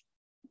x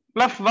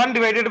plus 1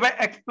 divided by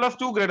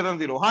x+2 greater than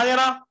 0। हाँ या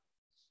ना?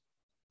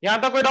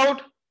 यहां तक कोई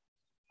डाउट?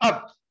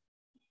 अब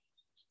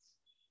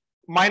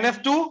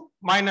 -2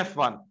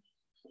 -1,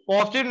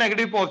 पॉजिटिव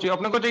नेगेटिव पॉजिटिव,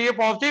 अपने को चाहिए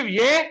पॉजिटिव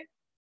ये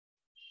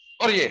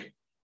और ये।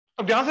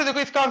 अब ध्यान से देखो,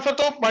 इसका आंसर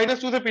तो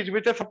 -2 से पीछे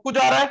पीछे सब कुछ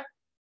आ रहा है,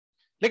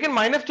 लेकिन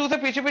 -2 से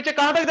पीछे पीछे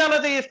कहां तक जाना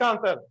चाहिए इसका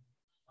आंसर,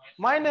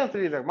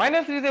 -3 तक।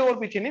 -3 से और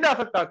पीछे नहीं जा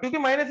सकता, क्योंकि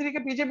 -3 के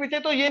पीछे पीछे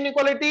तो ये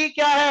इनइक्वालिटी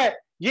क्या है,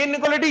 ये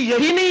इनइक्वालिटी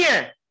यही नहीं है,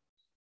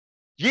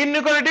 ये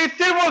इनइक्वालिटी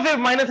सिर्फ और सिर्फ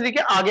 -3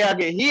 के आगे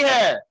आगे ही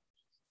है।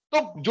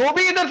 तो जो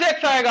भी इधर से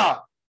x आएगा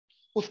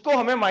उसको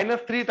हमें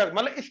 -3 तक,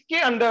 मतलब इसके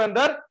अंदर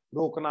अंदर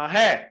रोकना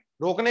है।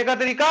 रोकने का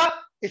तरीका,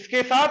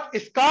 इसके साथ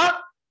इसका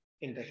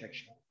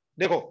इंटरसेक्शन।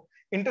 देखो,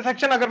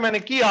 इंटरसेक्शन अगर मैंने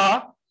किया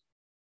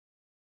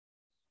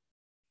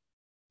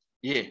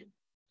ये,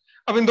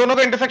 अब इन दोनों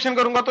का इंटरसेक्शन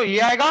करूंगा तो ये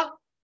आएगा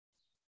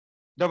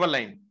डबल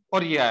लाइन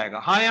और ये आएगा,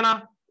 हाँ या ना?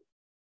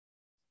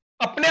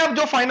 अपने आप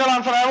जो फाइनल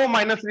आंसर आया वो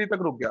 -3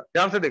 तक रुक गया,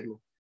 ध्यान से देख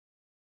लो,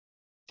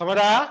 समझ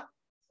आया?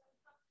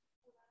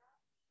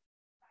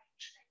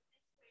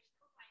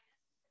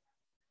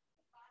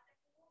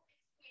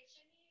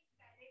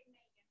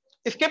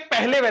 इसके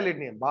पहले वैलिड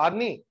नहीं है, बाद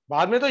नहीं,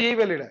 बाद में तो यही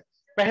वैलिड है,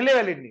 पहले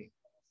वैलिड नहीं है।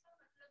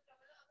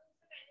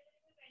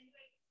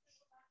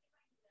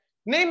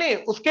 नहीं नहीं,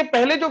 उसके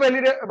पहले जो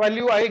वैलिड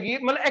वैल्यू आएगी,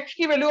 मतलब एक्स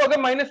की वैल्यू अगर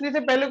 -3 से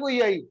पहले कोई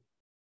आई,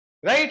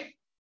 राइट,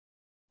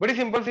 बड़ी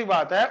सिंपल सी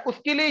बात है,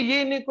 उसके लिए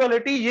ये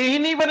इनइक्वालिटी ये ही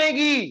नहीं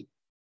बनेगी,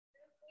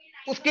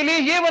 उसके लिए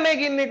ये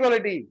बनेगी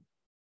इनइक्वालिटी।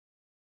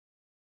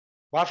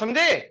 बात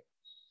समझे?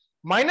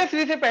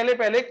 -3 से पहले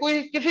पहले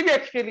कोई किसी भी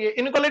एक्स के लिए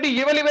इनइक्वालिटी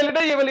ये वाली वैलिड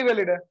है, ये वाली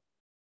वैलिड है,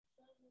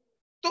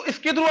 तो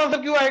इसके थ्रू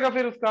आंसर क्यों आएगा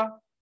फिर उसका?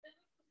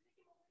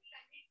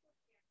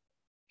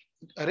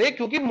 अरे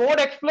क्योंकि मोड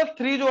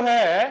x+3 जो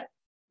है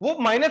वो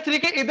 -3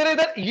 के इधर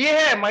इधर ये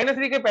है,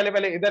 -3 के पहले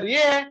पहले इधर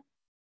ये है,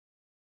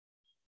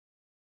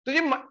 तो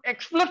ये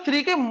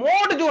x+3 के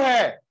मोड जो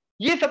है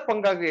ये सब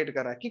पंगा क्रिएट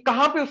कर रहा है कि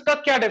कहां पे उसका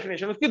क्या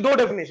डेफिनेशन, उसकी दो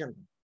डेफिनेशन,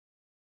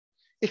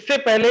 इससे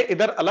पहले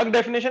इधर अलग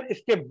डेफिनेशन,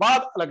 इसके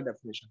बाद अलग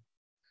डेफिनेशन,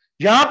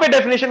 यहां पे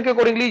डेफिनेशन के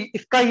अकॉर्डिंगली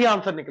इसका ही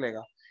आंसर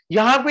निकलेगा,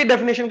 यहां पे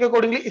डेफिनेशन के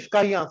अकॉर्डिंगली इसका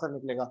ही आंसर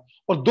निकलेगा,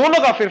 और दोनों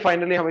का फिर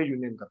फाइनली हमें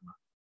यूनियन करना।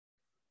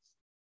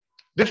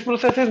 This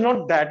process is not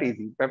that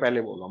easy, मैं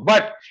पहले बोल रहा हूं,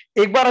 बट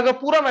एक बार अगर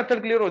पूरा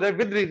मेथड क्लियर हो जाए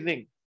विद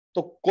रीजनिंग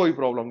तो कोई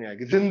प्रॉब्लम नहीं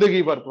आएगी,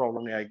 जिंदगी भर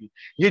प्रॉब्लम नहीं आएगी।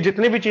 ये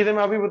जितनी भी चीजें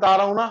मैं अभी बता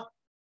रहा हूं ना,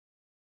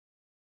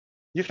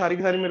 ये सारी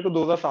की सारी मेरे को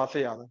 2007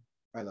 से याद है,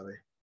 पहला वे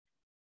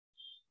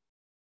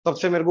तब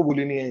से मेरे को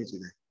भूली नहीं है ये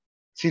चीजें,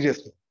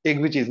 सीरियसली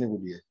एक भी चीज नहीं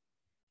भूली है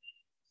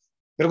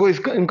मेरे को,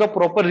 इसका इनका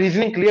प्रॉपर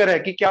रीजनिंग क्लियर है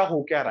कि क्या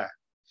हो क्या रहा है।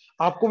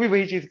 आपको भी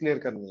वही चीज क्लियर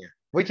करनी है,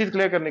 वही चीज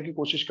क्लियर करने की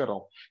कोशिश कर रहा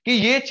हूं कि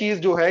ये चीज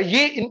जो है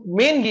ये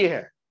मेन ये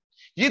है,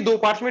 ये दो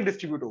पार्ट्स में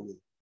डिस्ट्रीब्यूट हो गई,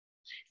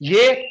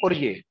 ये और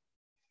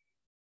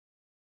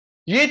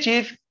ये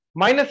चीज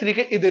 -3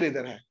 के इधर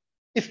इधर है,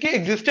 इसकी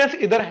एग्जिस्टेंस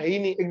इधर है ही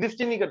नहीं,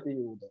 एग्जिस्ट ही नहीं करती है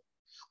उधर,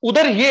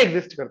 उधर ये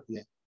एग्जिस्ट करती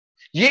है,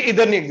 ये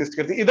इधर नहीं एग्जिस्ट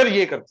करती, इधर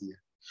ये करती है,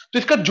 तो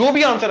इसका जो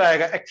भी आंसर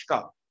आएगा एक्स का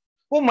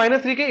वो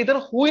 -3 के इधर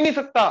हो ही नहीं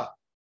सकता,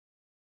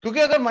 क्योंकि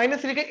अगर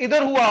 -3 के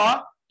इधर हुआ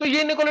तो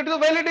ये इनइक्वालिटी तो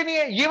वैलिड ही नहीं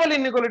है, ये वाली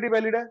इनइक्वालिटी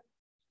वैलिड है।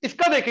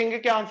 इसका देखेंगे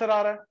क्या आंसर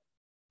आ रहा है,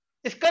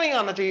 इसका नहीं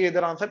आना चाहिए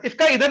इधर आंसर,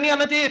 इसका इधर नहीं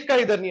आना चाहिए, इसका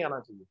इधर नहीं आना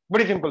चाहिए,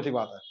 बड़ी सिंपल सी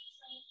बात है।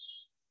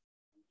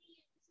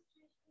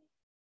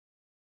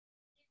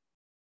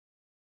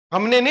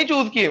 हमने नहीं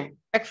चूज की,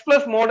 एक्स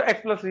प्लस मॉड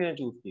x+3 ने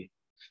चूज की,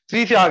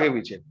 3 से आगे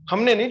पीछे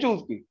हमने नहीं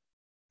चूज की,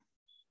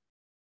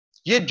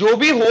 ये जो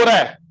भी हो रहा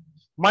है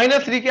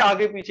 -3 के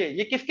आगे पीछे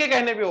ये किसके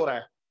कहने पे हो रहा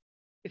है,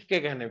 इसके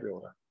कहने पे हो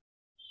रहा है,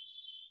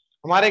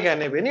 हमारे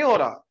कहने पे नहीं हो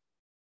रहा।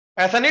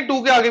 ऐसा नहीं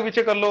 2 के आगे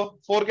पीछे कर लो,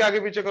 4 के आगे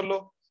पीछे कर लो,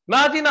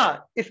 ना जी ना,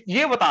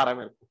 ये बता रहा है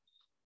मेरे को,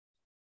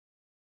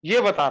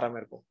 ये बता रहा है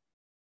मेरे को,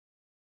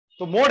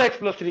 तो मोड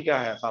x+3 क्या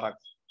है सारा?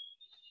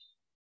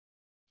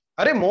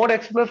 अरे मोड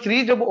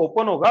x+3 जब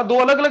ओपन होगा दो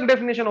अलग अलग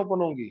डेफिनेशन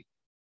ओपन होंगी,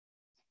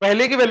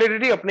 पहले की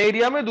वैलिडिटी अपने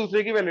एरिया में,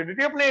 दूसरे की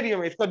वैलिडिटी अपने एरिया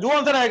में, इसका जो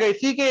आंसर आएगा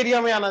इसी के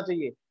एरिया में आना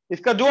चाहिए,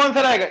 इसका जो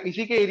आंसर आएगा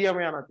इसी के एरिया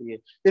में आना चाहिए,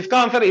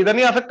 इसका आंसर इधर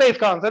नहीं आ सकता,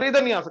 इसका आंसर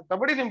इधर नहीं आ सकता,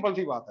 बड़ी सिंपल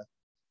सी बात है,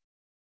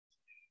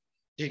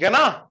 ठीक है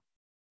ना?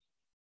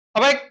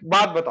 अब एक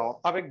बात बताओ,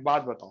 अब एक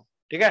बात बताओ,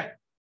 ठीक है,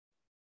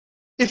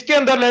 इसके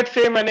अंदर लेट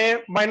से मैंने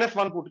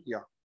 -1 पुट किया,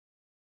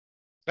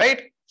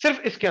 राइट,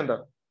 सिर्फ इसके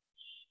अंदर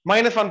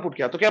 -1 पुट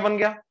किया तो क्या बन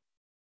गया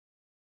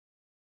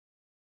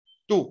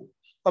 2।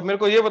 अब मेरे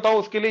को ये बताओ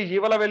उसके लिए ये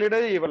वाला वैलिड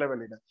है, ये वाला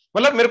वैलिड है,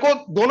 मतलब मेरे को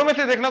दोनों में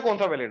से देखना कौन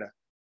सा वैलिड है,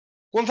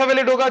 कौन सा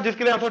वैलिड होगा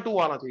जिसके लिए आंसर 2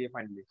 आना चाहिए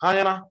फाइनली, हाँ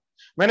या ना?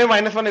 मैंने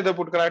 -1 इधर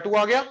पुट कराया 2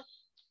 आ गया,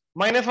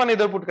 -1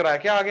 इधर पुट कराया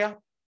क्या आ गया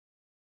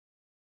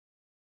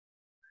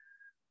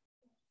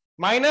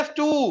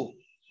 -2,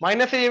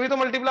 माइनस से ये भी तो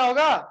मल्टीप्लाई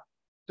होगा,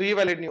 तो ये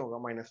वैलिड नहीं होगा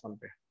 -1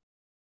 पे,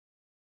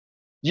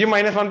 ये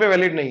 -1 पे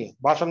वैलिड नहीं है,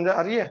 बात समझ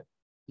आ रही है,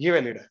 ये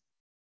वैलिड है।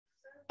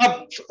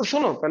 अब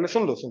सुनो, पहले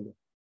सुन लो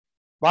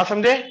बात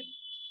समझे,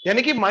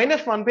 यानी कि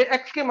 -1 पे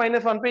x के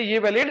 -1 पे ये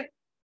वैलिड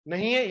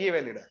नहीं है, ये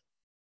वैलिड है,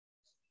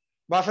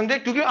 बात समझे,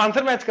 क्योंकि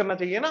आंसर मैच करना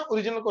चाहिए ना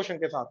ओरिजिनल क्वेश्चन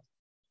के साथ,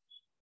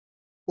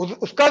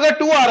 उसका अगर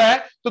 2 आ रहा है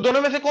तो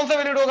दोनों में से कौन सा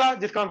वैलिड होगा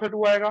जिसका आंसर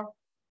 2 आएगा,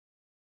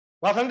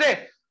 बात समझे।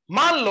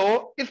 मान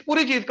लो इस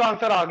पूरी चीज का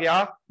आंसर आ गया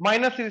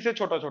 -3 से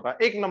छोटा छोटा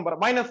एक नंबर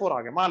 -4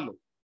 आ गया, मान लो,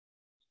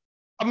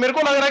 अब मेरे को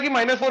लग रहा है कि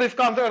 -4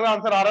 इसका आंसर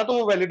आ रहा है तो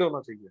वो वैलिड होना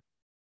चाहिए,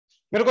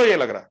 मेरे को ये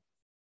लग रहा है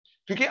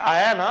क्योंकि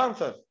आया है ना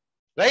आंसर,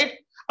 राइट।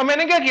 अब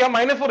मैंने क्या किया,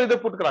 -4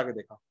 इधर पुट करा के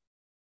देखा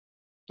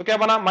तो क्या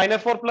बना,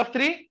 -4 +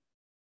 3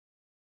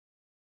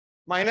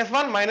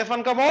 -1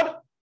 -1 का मोड,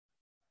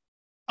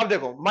 अब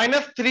देखो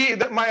 -3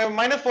 इधर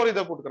 -4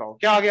 इधर पुट कराओ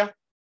क्या आ गया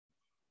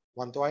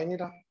 1, तो आ ही नहीं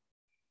रहा,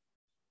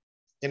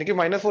 यानी कि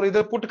 -4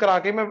 इधर पुट करा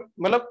के मैं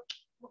मतलब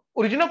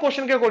ओरिजिनल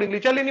क्वेश्चन के अकॉर्डिंगली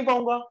चल ही नहीं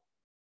पाऊंगा,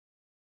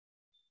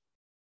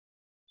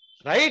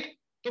 राइट।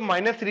 तो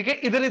 -3 के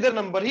इधर इधर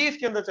नंबर ही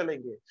इसके अंदर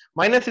चलेंगे,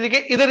 -3 के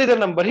इधर इधर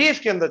नंबर ही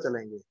इसके अंदर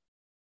चलेंगे,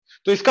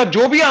 तो इसका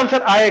जो भी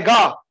आंसर आएगा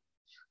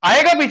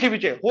आएगा पीछे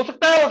पीछे, हो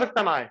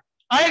सकता ना आए,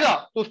 आएगा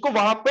तो उसको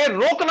वहां पे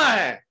रोकना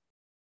है,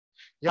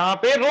 यहां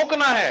पे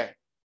रोकना है।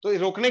 तो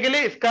रोकने के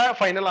लिए इसका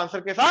फाइनल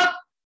आंसर के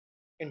साथ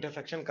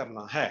इंटरसेक्शन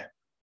करना है।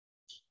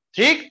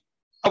 ठीक,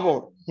 अब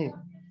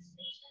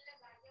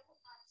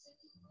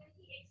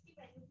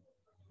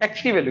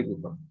एक्स की वैल्यू के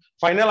ऊपर,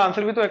 फाइनल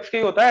आंसर भी तो एक्स का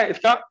ही होता है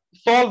इसका।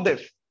 Solve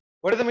this,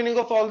 what is the meaning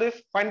of solve this,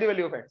 find the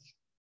value of x.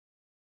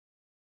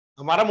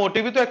 हमारा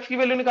मोटिव भी तो एक्स की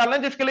वैल्यू निकालना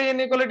है, जिसके लिए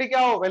इनइक्वालिटी क्या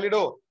हो, वैलिड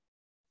हो,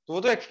 तो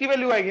वो तो एक्स की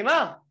वैल्यू आएगी ना।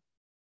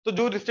 तो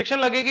जो रिस्ट्रिक्शन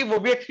लगेगी वो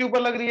भी एक्स के ऊपर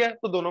लग रही है,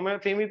 तो दोनों में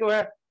सेम ही तो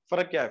है,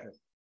 फर्क क्या है फिर।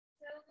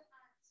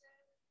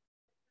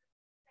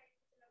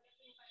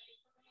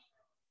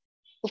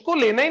 उसको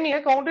लेना ही नहीं है,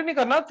 काउंट ही नहीं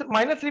करना,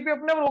 -3 पे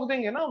अपने आप रोक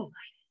देंगे ना हम।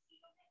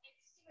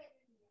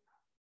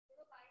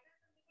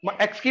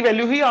 एक्स की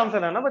वैल्यू ही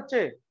आंसर है ना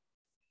बच्चे,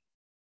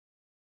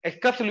 एक्स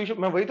का सोल्यूशन,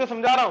 मैं वही तो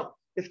समझा रहा हूं,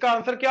 इसका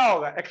आंसर क्या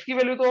होगा, एक्स की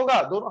वैल्यू तो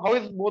होगा, दोनों, हाउ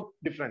इज बोथ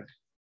डिफरेंट,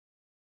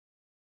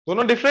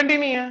 दोनों डिफरेंट ही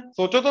नहीं है,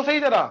 सोचो तो सही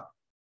जरा,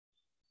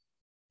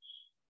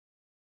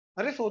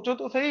 अरे सोचो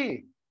तो सही।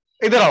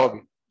 इधर आओ, अभी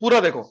पूरा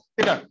देखो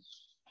इधर,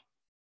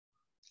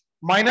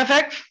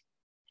 -x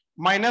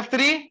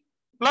 -3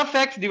 plus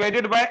x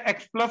divided by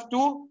x plus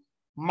 2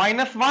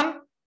 -1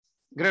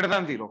 greater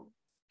than 0,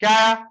 क्या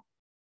आया,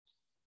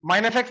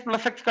 -x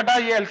प्लस x कटा,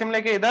 ये एलसीएम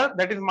लेके इधर,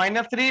 that is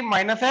 -3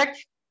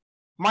 -x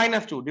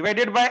 -2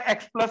 divided by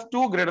x plus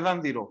 2 greater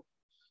than 0,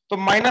 तो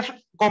माइनस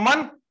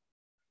कॉमन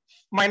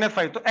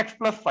 -5, तो x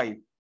plus 5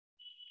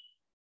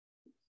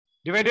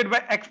 divided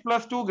by x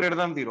plus 2 greater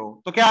than 0,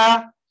 तो क्या आया,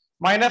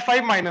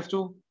 -5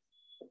 -2,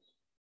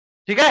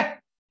 ठीक है।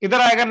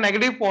 इधर आएगा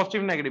नेगेटिव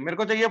पॉजिटिव नेगेटिव, मेरे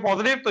को चाहिए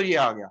पॉजिटिव, तो ये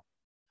आ गया।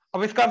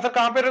 अब इसका आंसर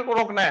कहां पे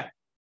रोकना है,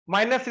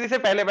 -3 से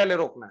पहले पहले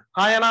रोकना है,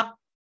 हाँ या ना।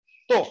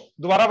 तो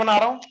दोबारा बना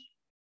रहा हूं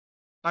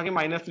ताकि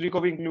 -3 को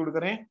भी इंक्लूड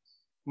करें,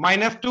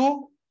 -2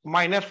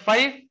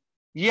 -5,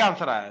 ये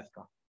आंसर आया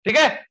इसका, ठीक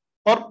है।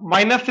 और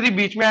 -3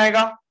 बीच में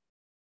आएगा,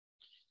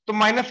 तो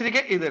 -3 के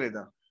इधर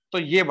इधर, तो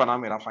ये बना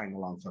मेरा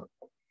फाइनल आंसर।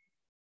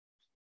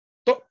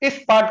 तो इस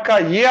पार्ट का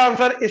ये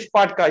आंसर, इस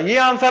पार्ट का ये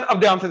आंसर। अब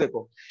ध्यान से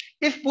देखो,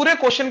 इस पूरे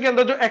क्वेश्चन के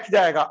अंदर जो x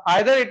जाएगा,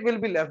 either it will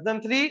be less than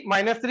 3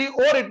 -3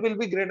 और it will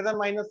be greater than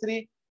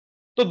 -3,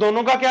 तो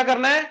दोनों का क्या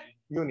करना है,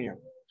 यूनियन।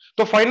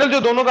 तो फाइनल जो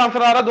दोनों का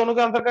आंसर आ रहा है, दोनों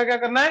का आंसर का क्या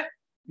करना है,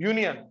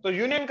 यूनियन। तो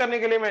यूनियन करने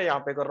के लिए मैं यहां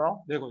पे कर रहा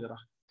हूं, देखो जरा,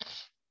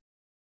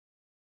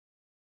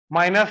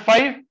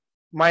 -5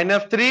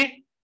 -3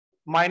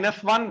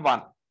 -1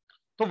 1,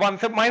 तो 1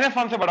 से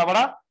 -1 से बड़ा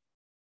बड़ा,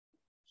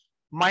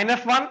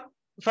 -1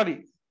 सॉरी,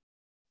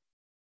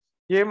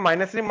 ये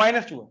 -3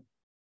 -2 है,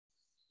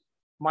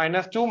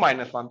 -2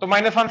 -1, तो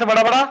 -1 से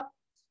बड़ा बड़ा,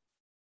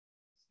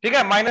 ठीक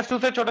है, -2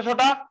 से छोटा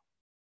छोटा,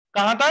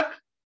 कहां तक,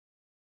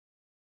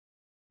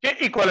 के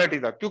इक्वालिटी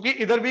तक, क्योंकि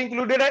इधर भी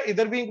इंक्लूडेड है,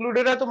 इधर भी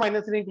इंक्लूडेड है, तो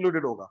 -3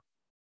 इंक्लूडेड होगा,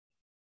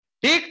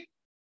 ठीक।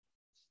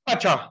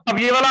 अच्छा, अब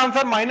ये वाला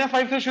आंसर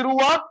 -5 से शुरू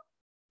हुआ,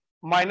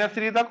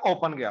 -3 तक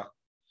ओपन गया।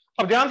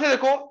 अब ध्यान से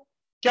देखो,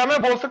 क्या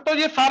मैं बोल सकता हूं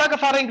ये सारा का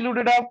सारा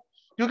इंक्लूडेड है,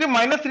 क्योंकि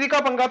 -3 का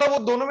पंगा था, वो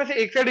दोनों में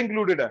से एक साइड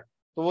इंक्लूडेड है,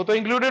 तो वो तो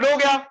इंक्लूडेड हो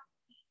गया,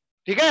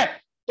 ठीक है।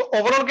 तो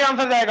ओवरऑल क्या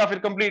आंसर जाएगा फिर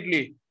completely,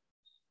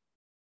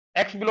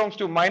 x belongs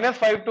to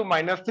 -5 to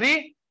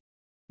 -3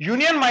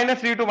 union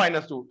 -3 to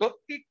 -2, तो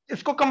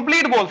इसको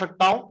कंप्लीट बोल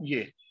सकता हूं,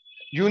 ये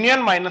यूनियन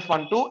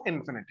 -1 टू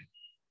इंफिनिटी।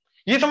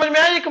 ये समझ में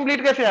आया, ये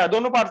कंप्लीट कैसे आया,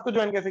 दोनों पार्ट्स को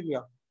ज्वाइन कैसे किया।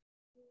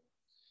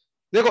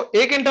 देखो,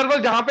 एक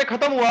इंटरवल जहां पे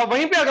खत्म हुआ,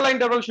 वहीं पे अगला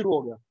इंटरवल शुरू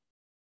हो गया,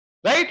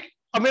 राइट।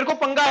 अब मेरे को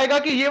पंगा आएगा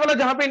कि ये वाला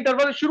जहां पे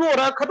इंटरवल शुरू हो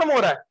रहा है, खत्म हो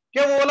रहा है,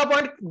 क्या वो वाला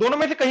पॉइंट दोनों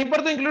में से कहीं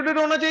पर तो इंक्लूडेड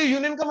होना चाहिए।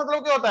 यूनियन का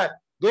मतलब क्या होता है,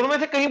 दोनों में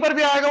से कहीं पर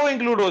भी आएगा वो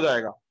इंक्लूड हो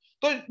जाएगा।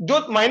 तो जो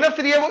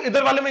 -3 है वो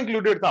इधर वाले में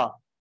इंक्लूडेड था,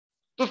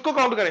 तो उसको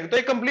काउंट करेंगे, तो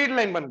एक कंप्लीट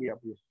लाइन बन गई।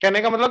 आपकी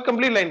कहने का मतलब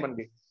कंप्लीट लाइन बन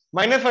गई,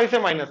 -5 से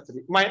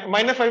 -3,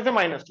 -5 से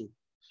 -2,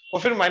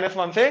 और फिर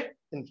 -1 से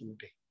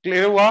इंफिनिटी।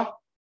 क्लियर हुआ,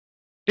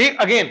 ठीक।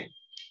 अगेन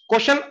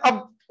क्वेश्चन,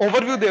 अब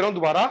ओवरव्यू दे रहा हूं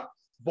दोबारा,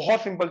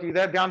 बहुत सिंपल चीज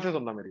है, ध्यान से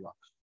सुनना मेरी बात।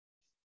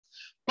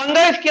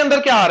 पंगा इसके अंदर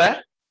क्या आ रहा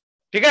है,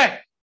 ठीक है,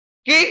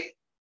 कि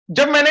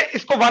जब मैंने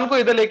इसको 1 को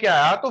इधर लेके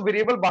आया, तो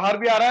वेरिएबल बाहर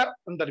भी आ रहा है,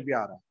 अंदर भी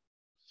आ रहा है,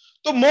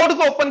 तो मोड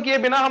को ओपन किए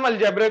बिना हम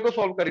अलजेब्रा को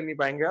सोल्व कर ही नहीं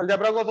पाएंगे।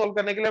 अलजेब्रा को सोल्व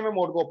करने के लिए हमें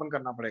मोड को ओपन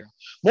करना पड़ेगा।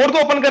 मोड को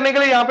ओपन करने के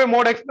लिए यहाँ पे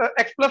मोड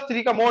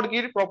x+3 का मोड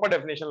की प्रॉपर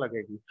डेफिनेशन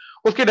लगेगी,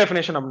 उसकी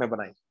डेफिनेशन हमने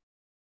बनाई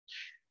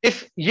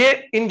इस ये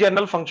इन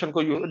जनरल फंक्शन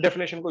को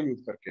डेफिनेशन को यूज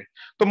करके।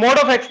 तो mode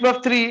of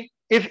x+3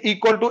 is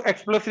equal to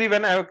x+3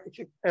 when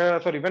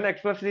when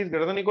x+3 is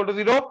greater than equal to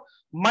 0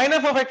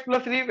 minus of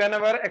x+3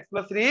 whenever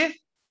x+3 is,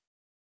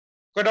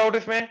 कोई डाउट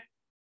इसमें,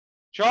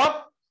 श्योर।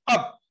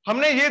 अब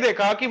हमने ये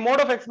देखा कि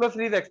mode of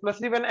x+3 is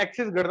x+3 when x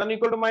is greater than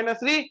equal to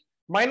 -3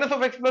 minus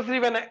of x+3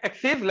 when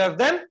x is less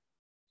than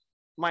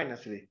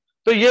 -3,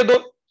 तो ये दो।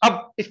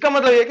 अब इसका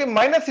मतलब ये कि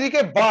 -3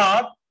 के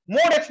बाद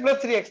मोड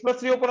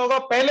x+3 ओपन होगा,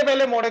 पहले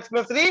पहले mode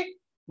x+3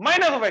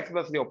 minus of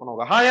x+3 open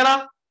होगा, हाँ या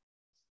ना,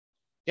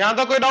 यहां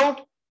तक कोई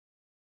डाउट,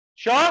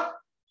 श्योर।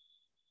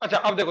 अच्छा,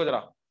 अब देखो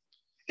जरा,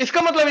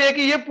 इसका मतलब यह है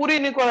कि ये पूरी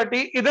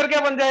इनइक्वालिटी इधर क्या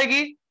बन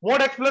जाएगी,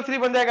 मोड x+3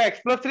 बन जाएगा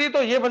x+3,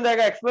 तो ये बन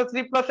जाएगा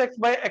x+3 plus x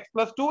bye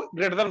x+2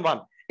 greater than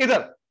 1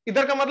 इधर।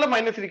 इधर का मतलब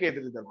 -3 के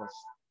इधर इधर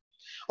बस,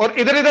 और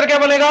इधर इधर क्या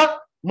बनेगा,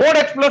 मोड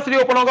x प्लस 3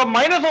 ओपन होगा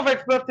minus of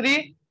x plus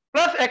 3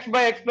 plus x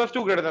bye x plus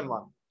 2 greater than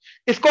 1।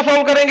 इसको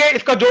सॉल्व करेंगे,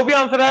 इसका जो भी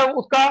आंसर है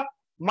उसका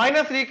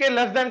 -3 के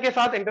लेस देन के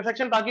साथ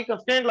इंटरसेक्शन, ताकि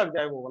कंस्ट्रेंट लग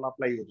जाए, वो वाला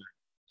अप्लाई हो जाए।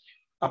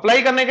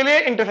 अप्लाई करने के लिए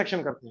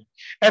इंटरसेक्शन करते हैं।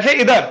 ऐसे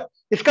इधर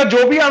इसका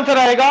जो भी आंसर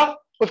आएगा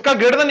उसका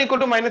ग्रेटर देन इक्वल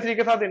टू -3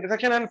 के साथ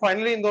इंटरसेक्शन, एंड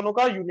फाइनली इन दोनों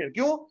का यूनियन।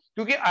 क्यों?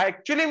 क्योंकि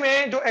एक्चुअली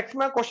में जो x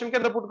मैं क्वेश्चन के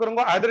अंदर पुट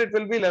करूंगा, either it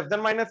will be less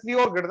than -3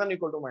 और ग्रेटर देन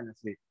इक्वल टू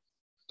 -3,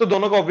 तो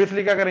दोनों का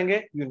ऑब्वियसली क्या करेंगे,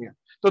 यूनियन।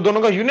 तो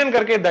दोनों का यूनियन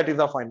करके that is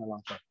the final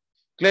answer.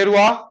 Clear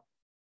हुआ?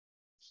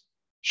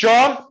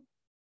 श्योर?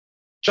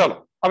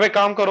 चलो अब एक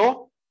काम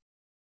करो,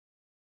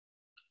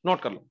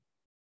 नोट कर लो,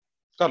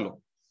 कर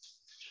लो।